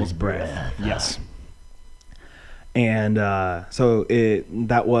Devil's Breath. Yes. And so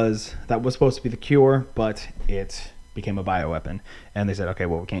that was supposed to be the cure, but it became a bioweapon, and they said, okay,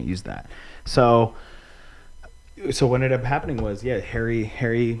 well, we can't use that. So what ended up happening was,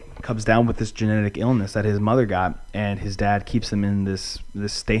 Harry comes down with this genetic illness that his mother got, and his dad keeps him in this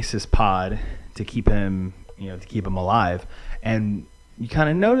stasis pod to keep him alive. And you kind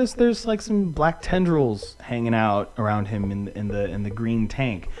of notice there's like some black tendrils hanging out around him in the green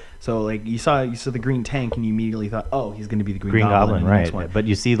tank. So like you saw the green tank and you immediately thought, oh, he's going to be the Green Goblin in the next one. But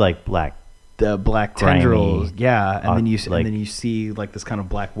you see like the black grimy, tendrils, and then you like, see like this kind of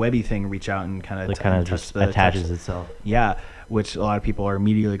black webby thing reach out and kind of just attaches itself. Yeah, which a lot of people are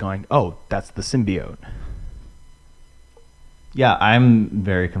immediately going, oh, that's the symbiote. Yeah, I'm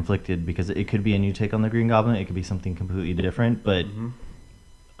very conflicted because it could be a new take on the Green Goblin. It could be something completely different. But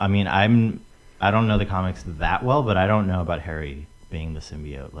I mean, I don't know the comics that well, but I don't know about Harry being the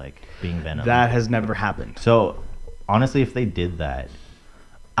symbiote, like being Venom. That has never happened. So honestly, if they did that,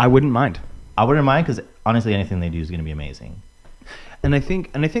 I wouldn't mind. I wouldn't mind because honestly, anything they do is going to be amazing. And I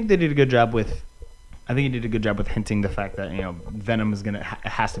think they did a good job with. I think he did a good job with hinting the fact that Venom is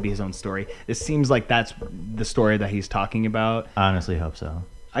has to be his own story. It seems like that's the story that he's talking about. I honestly hope so.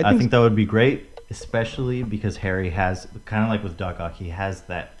 I think that would be great. especially because Harry has, kind of like with Doc Ock, he has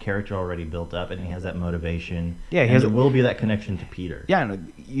that character already built up, and he has that motivation. Yeah, he and has- there will be that connection to Peter. Yeah, no,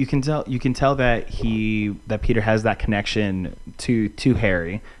 you can tell that Peter has that connection to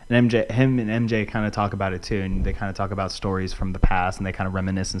Harry, and MJ kind of talk about it too, and they kind of talk about stories from the past, and they kind of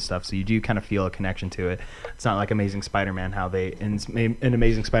reminisce and stuff. So you do kind of feel a connection to it. It's not like Amazing Spider-Man how they in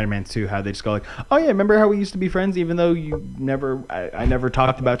Amazing Spider-Man 2 how they just go like, oh yeah, remember how we used to be friends even though I never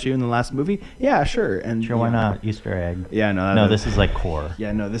talked about you in the last movie? Yeah, sure. And Sure, why not? Easter egg. Yeah, no. No, this is like core.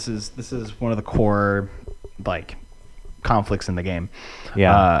 Yeah, no. This is one of the core like conflicts in the game.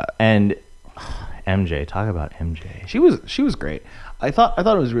 Yeah, and MJ, talk about MJ. She was great. I thought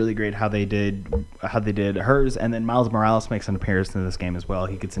it was really great how they did hers, and then Miles Morales makes an appearance in this game as well.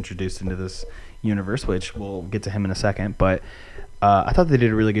 He gets introduced into this universe, which we'll get to him in a second. But I thought they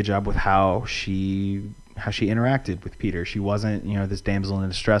did a really good job with how she interacted with Peter. She wasn't this damsel in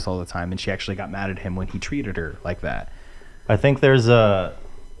distress all the time, and she actually got mad at him when he treated her like that. I think there's a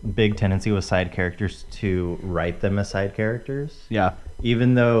big tendency with side characters to write them as side characters. Yeah,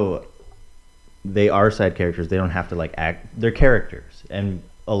 Even though they are side characters, they don't have to like act. They're characters, and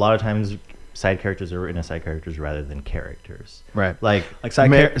a lot of times side characters are written as side characters rather than characters. right. Like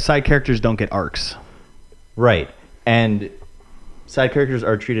Side characters don't get arcs. right, and side characters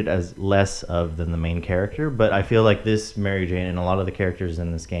are treated as less of than the main character. But I feel like this Mary Jane and a lot of the characters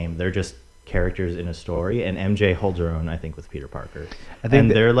in this game, they're just characters in a story, and MJ holds her own, I think, with Peter Parker. I think and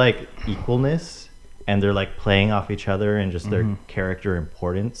that- they're like equalness, and they're like playing off each other, and just their character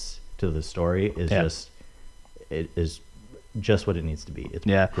importance to the story is just what it needs to be. It's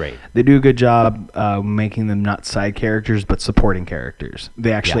great. They do a good job making them not side characters but supporting characters.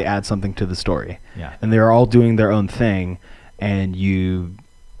 They actually add something to the story. Yeah. And they're all doing their own thing, and you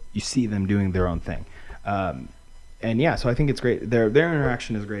see them doing their own thing. And yeah, so I think it's great. Their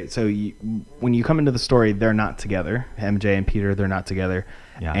interaction is great. So when you come into the story, they're not together. MJ and Peter, they're not together.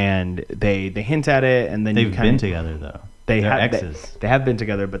 Yeah. And they hint at it, and then They've you kinda, been together though. They're They're exes. They have been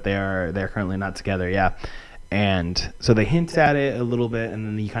together, but they're currently not together. Yeah, and so they hint at it a little bit, and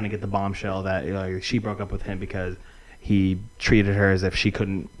then you kind of get the bombshell that she broke up with him because he treated her as if she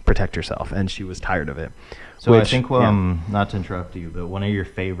couldn't protect herself, and she was tired of it. So I think, not to interrupt you, but one of your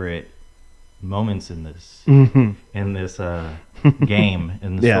favorite moments in this Mhm. in this game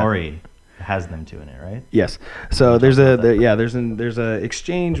in the Yeah. story has them two in it, right? Yes. So Talk about that. there's a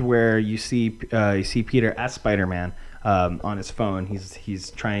exchange where you see Peter as Spider-Man on his phone. He's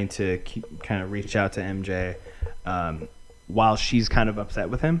trying to kind of reach out to MJ while she's kind of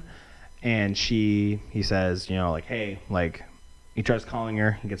upset with him, and he says, hey, like he tries calling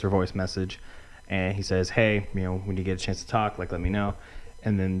her, he gets her voice message, and he says, hey, when you get a chance to talk, like let me know.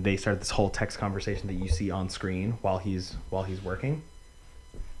 And then they start this whole text conversation that you see on screen while he's working.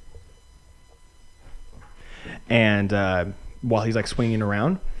 And while he's like swinging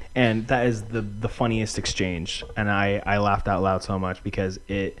around, and that is the funniest exchange, and I laughed out loud so much because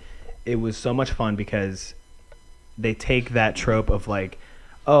it was so much fun because they take that trope of like,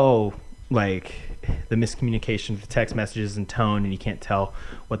 oh, like the miscommunication of text messages and tone, and you can't tell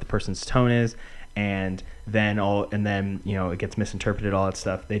what the person's tone is, and then it gets misinterpreted, all that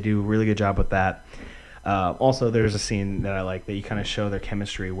stuff. They do a really good job with that. Also, there's a scene that I like that you kind of show their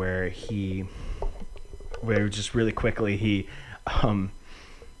chemistry where just really quickly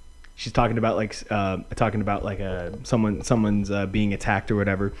she's talking about someone's being attacked or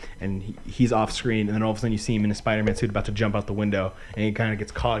whatever, and he's off screen, and then all of a sudden you see him in a Spider-Man suit about to jump out the window, and he kind of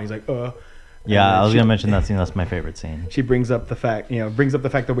gets caught, and he's like, Yeah, I was gonna mention that scene. That's my favorite scene. She brings up the fact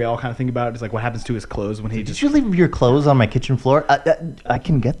that we all kind of think about it. It's like what happens to his clothes when he Did just you leave your clothes on my kitchen floor? I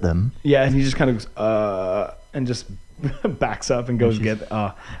can get them. and he just kind of goes and just backs up and goes get.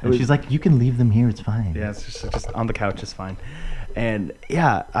 And she's like, you can leave them here. It's fine. Yeah, it's just on the couch is fine. And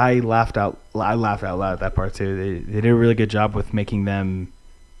yeah, I laughed out loud at that part too. They did a really good job with making them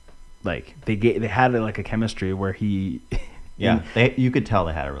like they had like a chemistry where he. Yeah, you could tell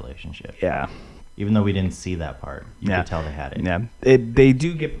they had a relationship. Yeah. Even though we didn't see that part, you could tell they had it. Yeah, they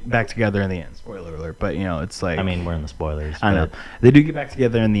do get back together in the end. Spoiler alert, but it's like. I mean, we're in the spoilers. I know they do get back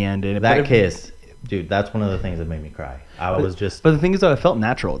together in the end. And that kiss, dude, that's one of the things that made me cry. But the thing is, though, it felt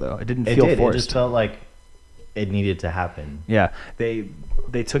natural though. It didn't feel forced. It just felt like it needed to happen. Yeah, they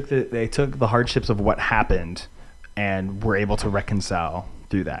took the hardships of what happened, and were able to reconcile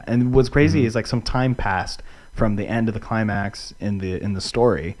through that. And what's crazy is like some time passed from the end of the climax in the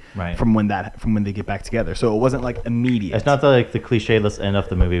story, right? From when they get back together. So it wasn't like immediate. It's not the cliche. Let's end off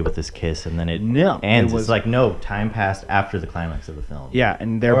the movie with this kiss, and then it ends. It's like time passed after the climax of the film. Yeah,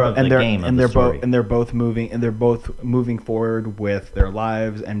 and they're both moving forward with their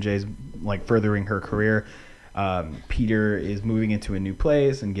lives. MJ's like furthering her career. Peter is moving into a new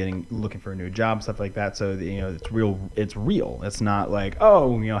place and looking for a new job, stuff like that. So it's real. It's real. It's not like,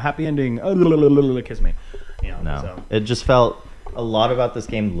 oh, happy ending. Oh, kiss me. No, So. it just felt a lot about this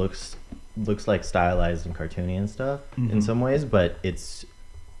game looks like stylized and cartoony and stuff in some ways, but it's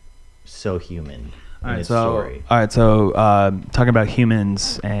so human in its story. All right. So talking about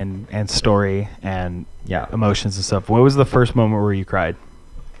humans and story and emotions and stuff. What was the first moment where you cried?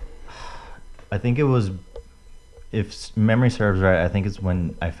 I think it was, if memory serves right, I think it's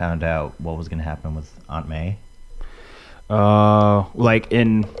when I found out what was going to happen with Aunt May. After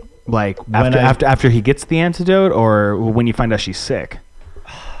he gets the antidote, or when you find out she's sick?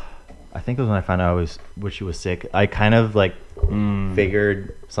 I think it was when I found out she was sick. I kind of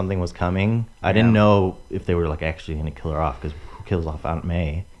figured something was coming. I didn't know if they were actually going to kill her off, because who kills off Aunt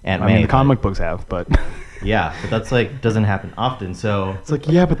May? The comic books have, but yeah, but that's doesn't happen often. So it's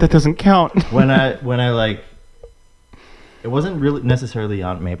but that doesn't count. when I it wasn't really necessarily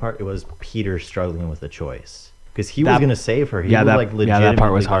Aunt May part. It was Peter struggling with a choice, because he was going to save her. That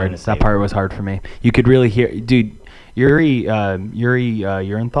part was hard. That part was hard for me. You could really hear, dude. Yuri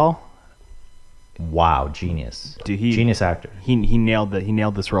Urenthal. Wow, genius. Dude, genius actor. He nailed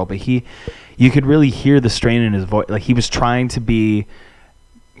this role, but you could really hear the strain in his voice. Like, he was trying to be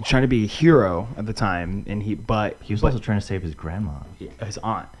a hero at the time, and he was also trying to save his grandma, his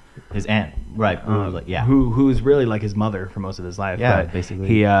aunt, right? Who's really like his mother for most of his life. Yeah, but basically.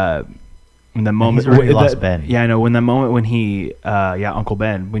 He in the moment he's already lost Ben. Yeah, I know. When the moment when he Uncle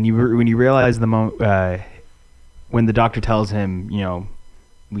Ben, when you realize the moment when the doctor tells him,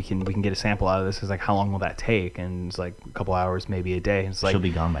 we can get a sample out of this. It's like, how long will that take? And it's like a couple hours, maybe a day. It's like, she'll be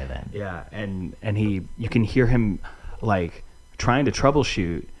gone by then. Yeah, and you can hear him trying to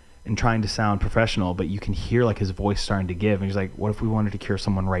troubleshoot and trying to sound professional, but you can hear his voice starting to give. And he's like, what if we wanted to cure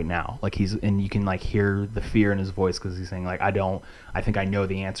someone right now? And you can hear the fear in his voice, because he's saying I think I know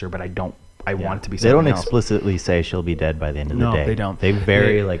the answer, but I want it to be something else. They don't explicitly say she'll be dead by the end of the day. No, they don't. They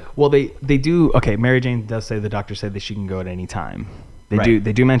they do. Okay, Mary Jane does say, the doctor said that she can go at any time. They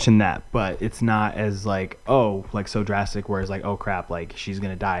do mention that, but it's not as so drastic, whereas oh crap, she's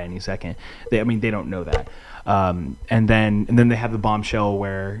gonna die any second. They don't know that. And then they have the bombshell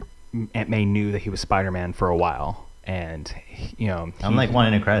where Aunt May knew that he was Spider-Man for a while, and I'm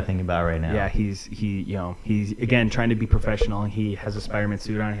wanting to cry thinking about it right now. Yeah, he's again trying to be professional. He has a Spider-Man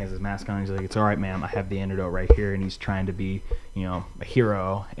suit on, he has his mask on. He's like, it's all right, ma'am, I have the antidote right here, and he's trying to be a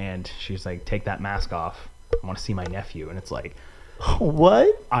hero. And she's like, take that mask off. I want to see my nephew. And it's like, what?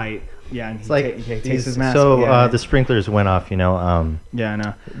 And it's he takes his mask. So the sprinklers went off. Yeah, I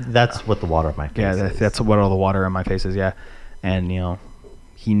know. That's what the water on my face. Yeah, is. That's what all the water on my face is. Yeah, and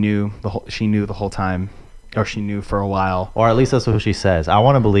she knew the whole time, or she knew for a while, or at least that's what she says. I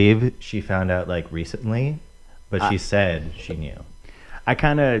want to believe she found out recently, but she said she knew. I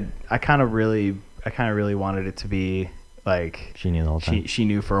kind of really wanted it to be she knew the whole time. She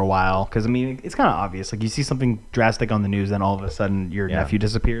knew for a while, because it's kind of obvious. You see something drastic on the news, then all of a sudden your nephew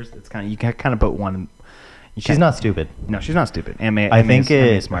disappears. It's you can kind of put one. She's not stupid. No, she's not stupid. I think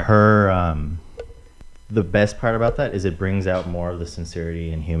her the best part about that is it brings out more of the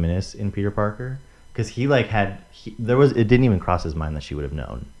sincerity and humanness in Peter Parker, because it didn't even cross his mind that she would have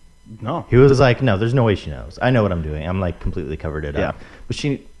known. No, he was like, no, there's no way she knows. I know what I'm doing. I'm completely covered it up. But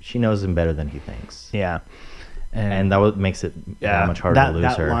she knows him better than he thinks. Yeah. And that makes it that much harder to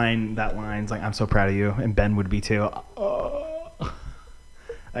lose her. That line's I'm so proud of you, and Ben would be too.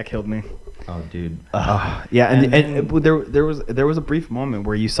 That killed me. Oh, dude. Yeah, and there was a brief moment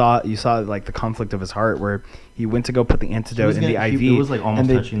where you saw the conflict of his heart, where he went to go put the antidote in the IV. It was almost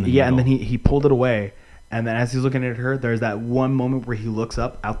touching the needle. And then he pulled it away. And then as he's looking at her, there's that one moment where he looks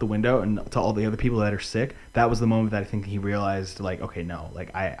up out the window and to all the other people that are sick. That was the moment that I think he realized, okay, no,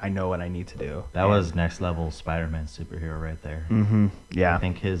 I know what I need to do. That was next level Spider-Man superhero right there. Mm-hmm. Yeah. I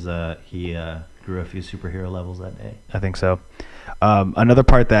think he grew a few superhero levels that day. I think so. Another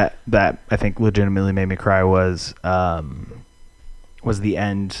part that I think legitimately made me cry was the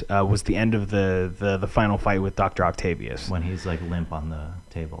end of the final fight with Dr. Octavius, when he's limp on the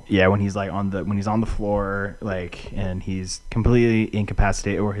table. Yeah, when he's on the floor, and he's completely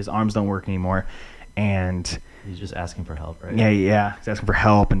incapacitated, or his arms don't work anymore, and he's just asking for help, right? Yeah, he's asking for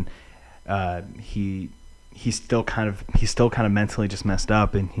help, and he's still kind of mentally just messed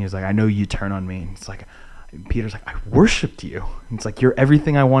up, and he's like, I know you turn on me, and it's Peter's I worshipped you, and it's you're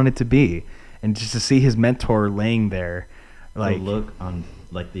everything I wanted to be, and just to see his mentor laying there. The look on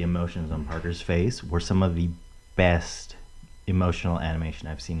the emotions on Parker's face were some of the best emotional animation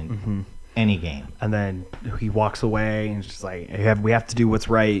I've seen any game. And then he walks away and it's just like, we have to do what's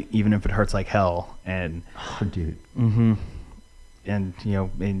right, even if it hurts like hell. And Oh, dude. and you know,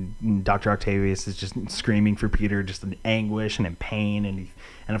 and Dr. Octavius is just screaming for Peter, just in anguish and in pain,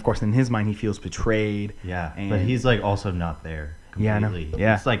 and of course in his mind he feels betrayed. Yeah, and but he's like also not there Yeah, I know. completely.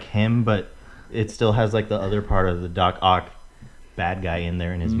 Yeah. It's like him, but it still has like the other part of the Doc Ock bad guy in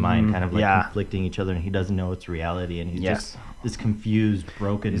there in his mind, kind of like Yeah. conflicting each other, and he doesn't know it's reality, and he's Yes. just this confused,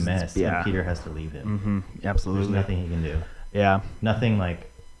 broken mess, yeah. and Peter has to leave him. There's absolutely. nothing he can do. Yeah, Nothing like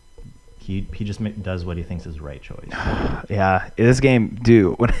he just does what he thinks is the right choice. yeah. This game,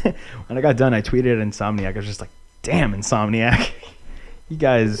 dude. When I got done, I tweeted at Insomniac. I was just like, "Damn, Insomniac, you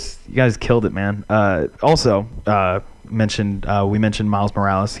guys killed it, man." Also, we mentioned Miles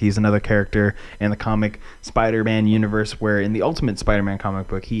Morales. He's another character in the comic Spider-Man universe, where in the Ultimate Spider-Man comic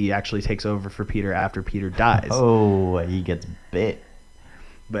book, he actually takes over for Peter after Peter dies. Oh, he gets bit.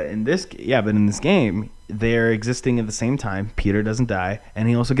 But in this game, they're existing at the same time. Peter doesn't die, and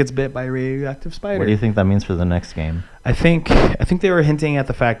he also gets bit by a radioactive spider. What do you think that means for the next game? I think they were hinting at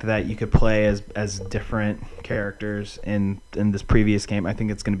the fact that you could play as different characters in this previous game. I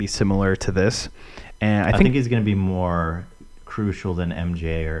think it's going to be similar to this, and I think he's going to be more crucial than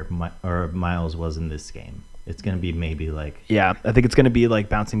MJ or Miles was in this game. It's going to be maybe like yeah, I think it's going to be like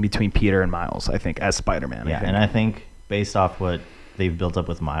bouncing between Peter and Miles. I think as Spider-Man. yeah, and I think based off what they've built up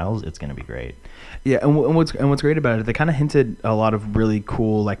with Miles, it's going to be great. Yeah, and what's great about it, they kind of hinted a lot of really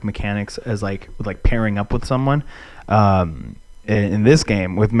cool like mechanics as like with like pairing up with someone. In this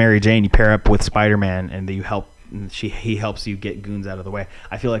game with Mary Jane, you pair up with Spider-Man, and you help. He helps you get goons out of the way.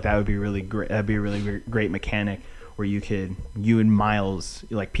 I feel like that would be really great. That'd be a really great mechanic where you and Miles,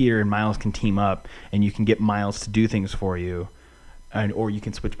 like Peter and Miles, can team up, and you can get Miles to do things for you. Or you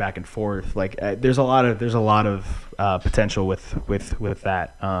can switch back and forth. Like there's a lot of potential with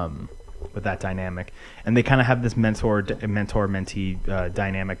that dynamic, and they kind of have this mentor-mentee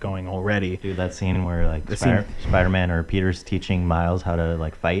dynamic going already. Dude, that scene where like scene- Spider-Man or Peter's teaching Miles how to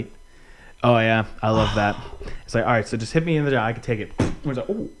like fight. Oh yeah, I love that. It's like, all right, so just hit me in the jaw. I can take it. It's like,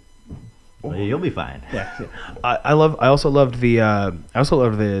 oh. Well, you'll be fine. Yeah. I also loved the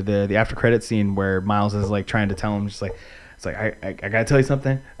after credit scene where Miles is like trying to tell him, just like, it's like I gotta tell you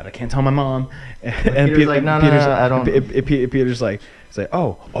something that I can't tell my mom. And Peter's like, no, I don't. Peter's like, it's like,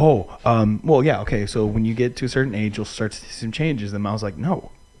 well, yeah, okay. So when you get to a certain age, you'll start to see some changes. And Miles like,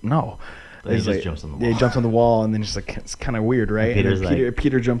 no. He He's just like, jumps on the Yeah, he wall. jumps on the wall, and then just like it's kind of weird, right? And And Peter's then like-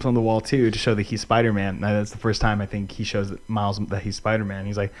 Peter jumps on the wall too to show that he's Spider-Man. Now, that's the first time I think he shows that Miles that he's Spider-Man.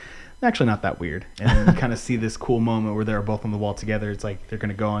 He's like, actually not that weird. And you kind of see this cool moment where they're both on the wall together. It's like they're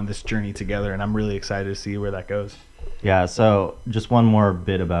gonna go on this journey together, and I'm really excited to see where that goes. Yeah, so just one more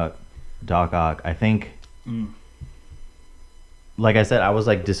bit about Doc Ock. I think, like I said, I was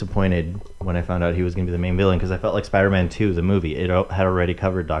like disappointed when I found out he was going to be the main villain because I felt like Spider-Man 2, the movie, it had already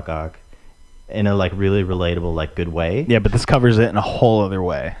covered Doc Ock in a like really relatable, like good way. Yeah, but this covers it in a whole other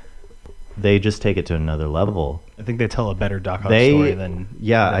way. They just take it to another level. I think they tell a better Doc Ock story than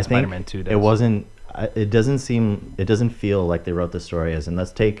I think Spider-Man 2 does. it wasn't. It doesn't feel like they wrote the story as, and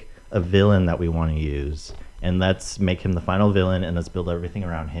let's take a villain that we want to use and let's make him the final villain and let's build everything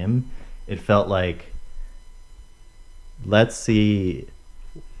around him. It felt like, let's see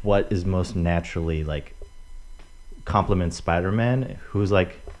what is most naturally like complements Spider-Man, who's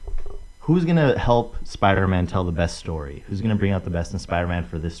gonna help Spider-Man tell the best story, who's gonna bring out the best in Spider-Man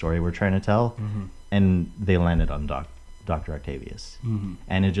for this story we're trying to tell. And they landed on Dr. Octavius,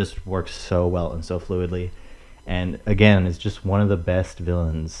 and it just works so well and so fluidly. And again, it's just one of the best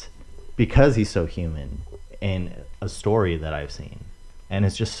villains because he's so human in a story that I've seen, and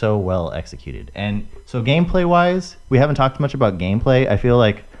it's just so well executed. And so gameplay wise, we haven't talked much about gameplay. I feel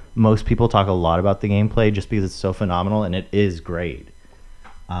like most people talk a lot about the gameplay just because it's so phenomenal, and it is great.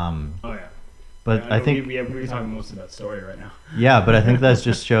 Oh yeah. But I think we're talking most about story right now. yeah, but I think that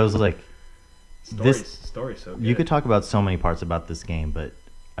just shows like Story's so good. you could talk about so many parts about this game, but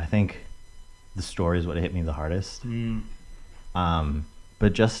I think the story is what hit me the hardest.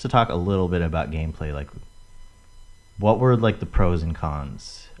 But just to talk a little bit about gameplay, like what were like the pros and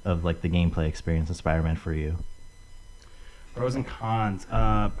cons of like the gameplay experience in Spider-Man for you? Pros and cons.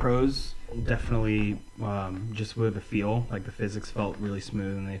 Pros, definitely just with the feel. Like the physics felt really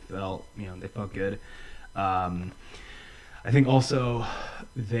smooth, and they felt good. I think also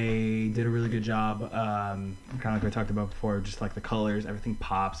they did a really good job. Kind of like we talked about before, just like the colors, everything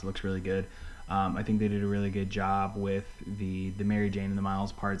pops. It looks really good. I think they did a really good job with the Mary Jane and the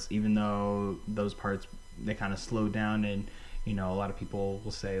Miles parts, even though those parts they kind of slowed down, and a lot of people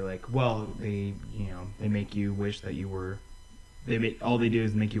will say like, well, they make you wish that you were all they do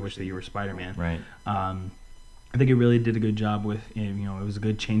is make you wish that you were Spider-Man. Right. I think it really did a good job with, it was a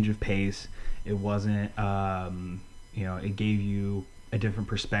good change of pace. It wasn't, it gave you a different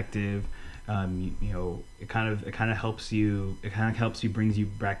perspective. It kind of helps you. It kind of helps you, brings you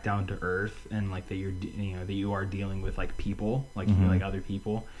back down to earth, and like that that you are dealing with like people, like like other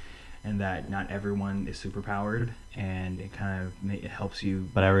people, and that not everyone is superpowered, and it kind of it helps you.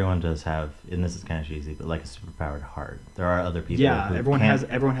 But everyone does have, and this is kind of cheesy, but like a superpowered heart. There are other people. Yeah, who everyone can't-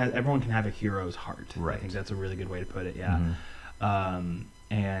 can have a hero's heart. Right. I think that's a really good way to put it. Yeah.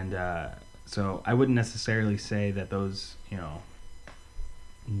 So I wouldn't necessarily say that those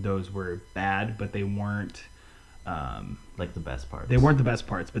were bad, but they weren't like the best part. They weren't the best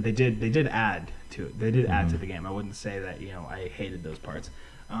parts, but they did add to it. They did add to the game. I wouldn't say that I hated those parts.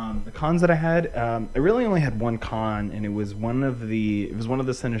 The cons that I had, I really only had one con, and it was one of the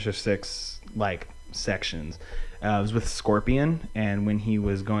Sinister Six like sections. It was with Scorpion, and when he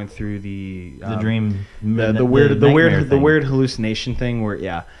was going through the dream, the weird hallucination thing,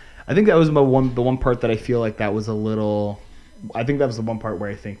 where I think that was the one part that I feel like that was a little. I think that was the one part where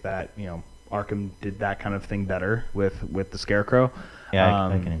I think that Arkham did that kind of thing better with the Scarecrow. Yeah,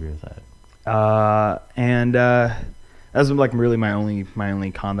 I can agree with that. And that's like really my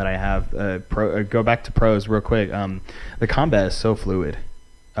only con that I have. Go back to pros real quick. The combat is so fluid.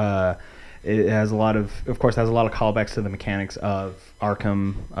 It has a lot of course, has a lot of callbacks to the mechanics of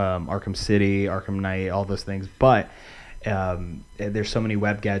Arkham, Arkham City, Arkham Knight, all those things. But there's so many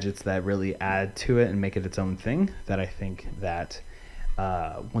web gadgets that really add to it and make it its own thing that I think that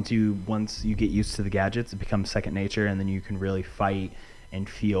once you get used to the gadgets, it becomes second nature, and then you can really fight and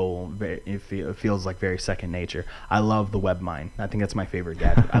it feels like very second nature. I love the web mine. I think that's my favorite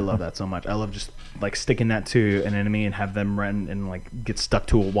gadget. I love that so much. I love just like sticking that to an enemy and have them run and like get stuck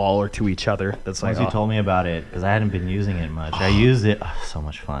to a wall or to each other. That's like Once you told me about it, because I hadn't been using it much. I used it. Oh, so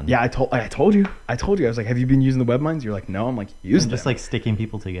much fun. Yeah, I told you. I was like, have you been using the web mines? You're like, no. I'm like, use them. Just like sticking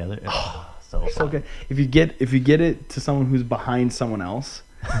people together. Oh, so So good. If you get it to someone who's behind someone else,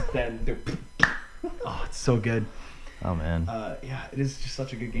 then it's so good. Oh man. It is just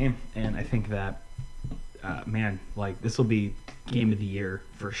such a good game, and I think that like this will be game of the year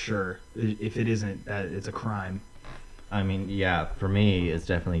for sure. If it isn't, it's a crime. I mean, yeah, for me, it's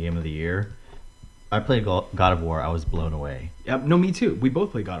definitely game of the year. I played God of War. I was blown away. Yep. No, me too. We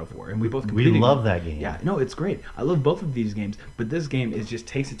both play God of War, and we both completed. We love that game. Yeah, no, it's great. I love both of these games, but this game just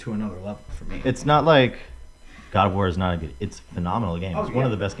takes it to another level for me. It's not like God of War is not a good. It's a phenomenal game. It's one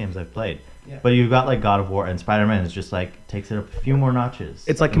of the best games I've played. Yeah. But you've got like God of War and Spider-Man is just like takes it up a few more notches.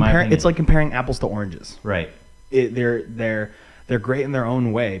 It's like comparing apples to oranges. Right. They're great in their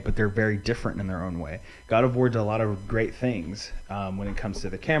own way, but they're very different in their own way. God of War did a lot of great things when it comes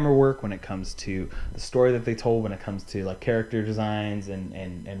to the camera work, when it comes to the story that they told, when it comes to like character designs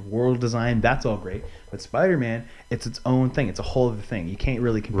and world design. That's all great. But Spider-Man, it's its own thing. It's a whole other thing. You can't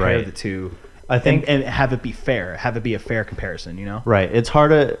really compare the two. I think and have it be fair. Have it be a fair comparison. Right. It's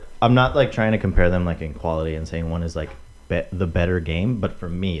hard to. I'm not like trying to compare them like in quality and saying one is like the better game, but for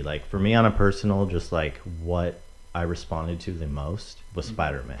me on a personal, just like what I responded to the most was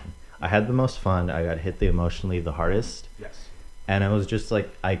Spider-Man. I had the most fun. I got hit emotionally the hardest. Yes. And it was just like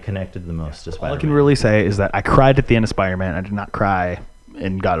I connected the most to Spider-Man. All I can really say is that I cried at the end of Spider-Man. I did not cry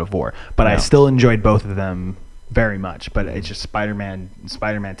in God of War, but No. I still enjoyed both of them very much. But it's just Spider-Man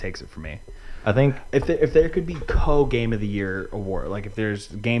takes it for me. I think If there could be Game of the Year award, like if there's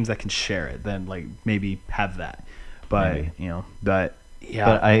games that can share it, then like maybe have that. But Maybe. But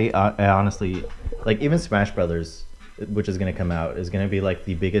I honestly like even Smash Brothers, which is going to come out, is going to be like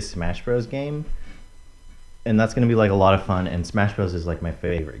the biggest Smash Bros game, and that's going to be like a lot of fun. And Smash Bros is like my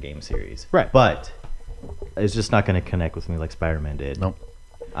favorite game series, Right. But it's just not going to connect with me like Spider-Man did. Nope.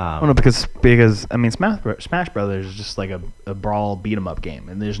 Oh no, because I mean Smash Brothers is just like a brawl beat 'em up game,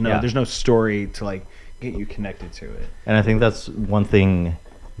 and there's no story to like get you connected to it. And I think that's one thing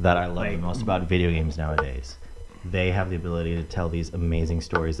that I love Like- the most about video games nowadays. They have the ability to tell these amazing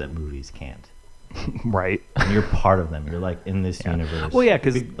stories that movies can't. Right. And you're part of them. You're like in this universe. Well, yeah,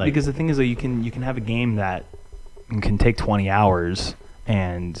 because the thing is that you can have a game that can take 20 hours,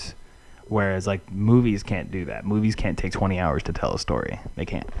 and whereas like movies can't do that. Movies can't take 20 hours to tell a story. They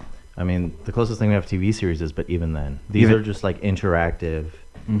can't. I mean, the closest thing we have to TV series is, but even then, these are just like interactive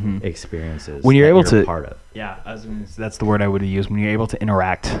experiences. When you're that able to part of. Yeah, that's the word I would use. When you're able to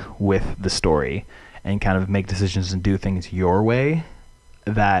interact with the story and kind of make decisions and do things your way,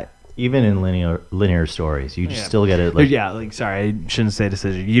 that Even in linear stories, you just still get it. Like, sorry, I shouldn't say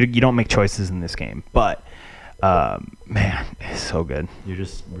decision. You don't make choices in this game, but man, it's so good. you're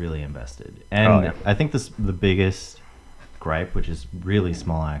just really invested. And yeah. I think the biggest gripe, which is really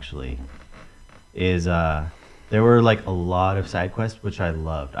small actually, is there were like a lot of side quests, which I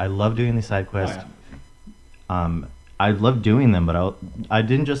loved. I love doing these side quests. I love doing them, but I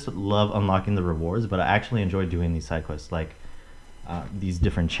didn't just love unlocking the rewards, but I actually enjoyed doing these side quests, like these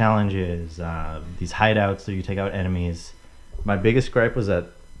different challenges, these hideouts that you take out enemies. My biggest gripe was that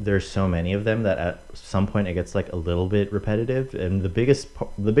there's so many of them that at some point it gets like a little bit repetitive, and the biggest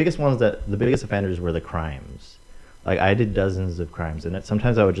offenders were the crimes. Like I did dozens of crimes, and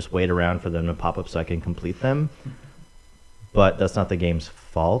sometimes I would just wait around for them to pop up so I can complete them. But that's not the game's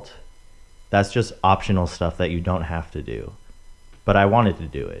fault. That's just optional stuff that you don't have to do. But I wanted to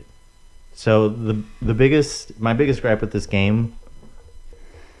do it. So my biggest gripe with this game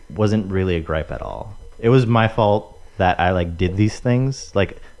wasn't really a gripe at all. It was my fault that I like did these things.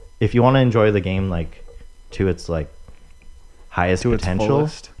 Like if you want to enjoy the game like to its like highest potential,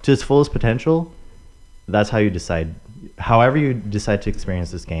 to its fullest potential, that's how you decide. However you decide to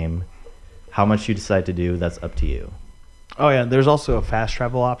experience this game, how much you decide to do, that's up to you. Oh yeah, there's also a fast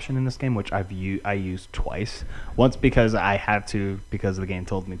travel option in this game, which I used twice. Once because I had to, because the game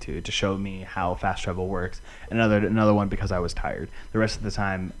told me to show me how fast travel works. Another one because I was tired. The rest of the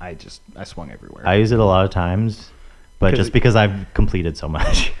time, I swung everywhere. I use it a lot of times, but just because I've completed so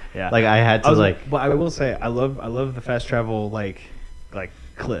much. Yeah, like I had to But I will say, I love the fast travel like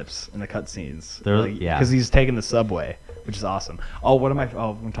clips in the cutscenes. Because he's taking the subway, which is awesome.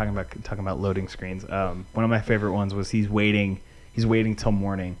 I'm talking about loading screens. One of my favorite ones was he's waiting till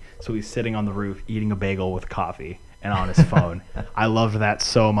morning, so he's sitting on the roof eating a bagel with coffee and on his phone. I loved that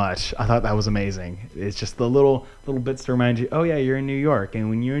so much. I thought that was amazing. It's just the little bits to remind you, oh yeah, you're in New York,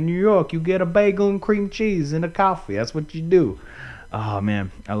 and when you're in New York, you get a bagel and cream cheese and a coffee. That's what you do. Oh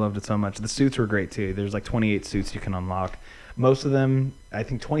man, I loved it so much. The suits were great too. There's like 28 suits you can unlock. Most of them, I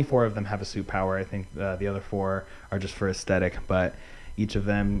think 24 of them have a suit power. I think the other 4 are just for aesthetic, but each of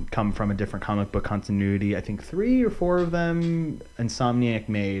them come from a different comic book continuity. I think 3 or 4 of them Insomniac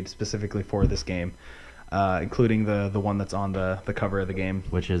made specifically for this game, including the one that's on the cover of the game,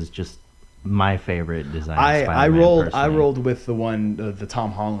 which is just my favorite design. I rolled with the one, the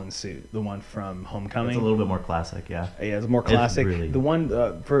Tom Holland suit, the one from Homecoming. It's a little bit more classic, yeah. Yeah, it's more classic. The one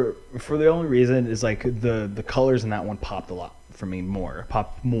for the only reason is like the colors in that one popped a lot for me more.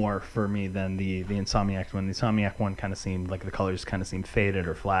 Popped more for me than the Insomniac one. The Insomniac one kind of seemed like the colors kind of seemed faded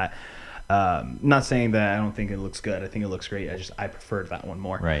or flat. Not saying that I don't think it looks good. I think it looks great. I preferred that one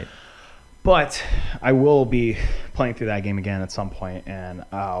more. Right. But I will be playing through that game again at some point, and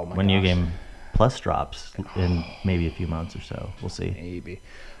oh my gosh. When New Game Plus drops in maybe a few months or so, we'll see. Maybe.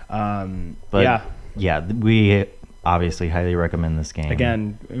 But yeah, we obviously highly recommend this game.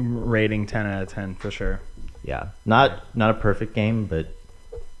 Again, rating 10 out of 10 for sure. Yeah, not a perfect game, but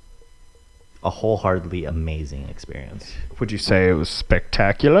a wholeheartedly amazing experience. Would you say it was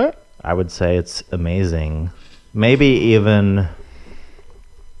spectacular? I would say it's amazing. Maybe even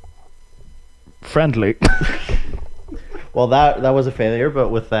friendly. Well, that was a failure, but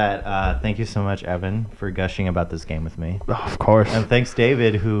with that, thank you so much, Evan, for gushing about this game with me. Oh, of course. And thanks,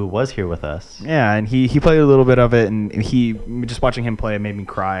 David, who was here with us. Yeah, and he played a little bit of it, and he just watching him play made me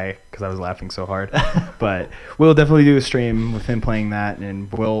cry because I was laughing so hard. But we'll definitely do a stream with him playing that,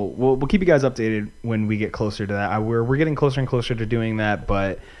 and we'll keep you guys updated when we get closer to that. We're getting closer and closer to doing that,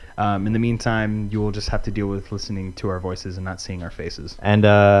 but in the meantime, you will just have to deal with listening to our voices and not seeing our faces. And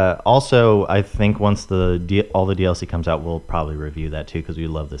also, I think once all the DLC comes out, we'll probably review that too because we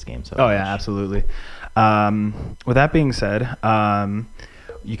love this game so much. Oh yeah, absolutely. With that being said,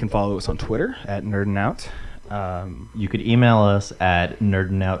 you can follow us on Twitter at Nerdin' Out. You could email us at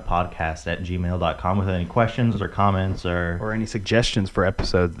nerdinoutpodcast@gmail.com with any questions or comments or any suggestions for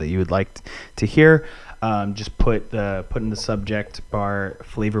episodes that you would like to hear. Just put in the subject bar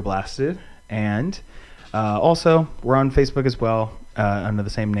Flavor Blasted, and also we're on Facebook as well under the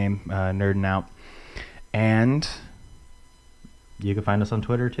same name, Nerdin' Out, and you can find us on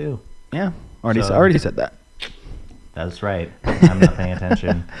Twitter too. Yeah, already said that. That's right. I'm not paying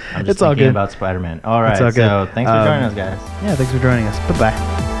attention. I'm just it's all thinking good. About Spider-Man. All right. It's all good. So thanks for joining us, guys. Yeah, thanks for joining us. Bye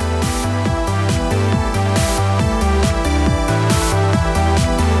bye.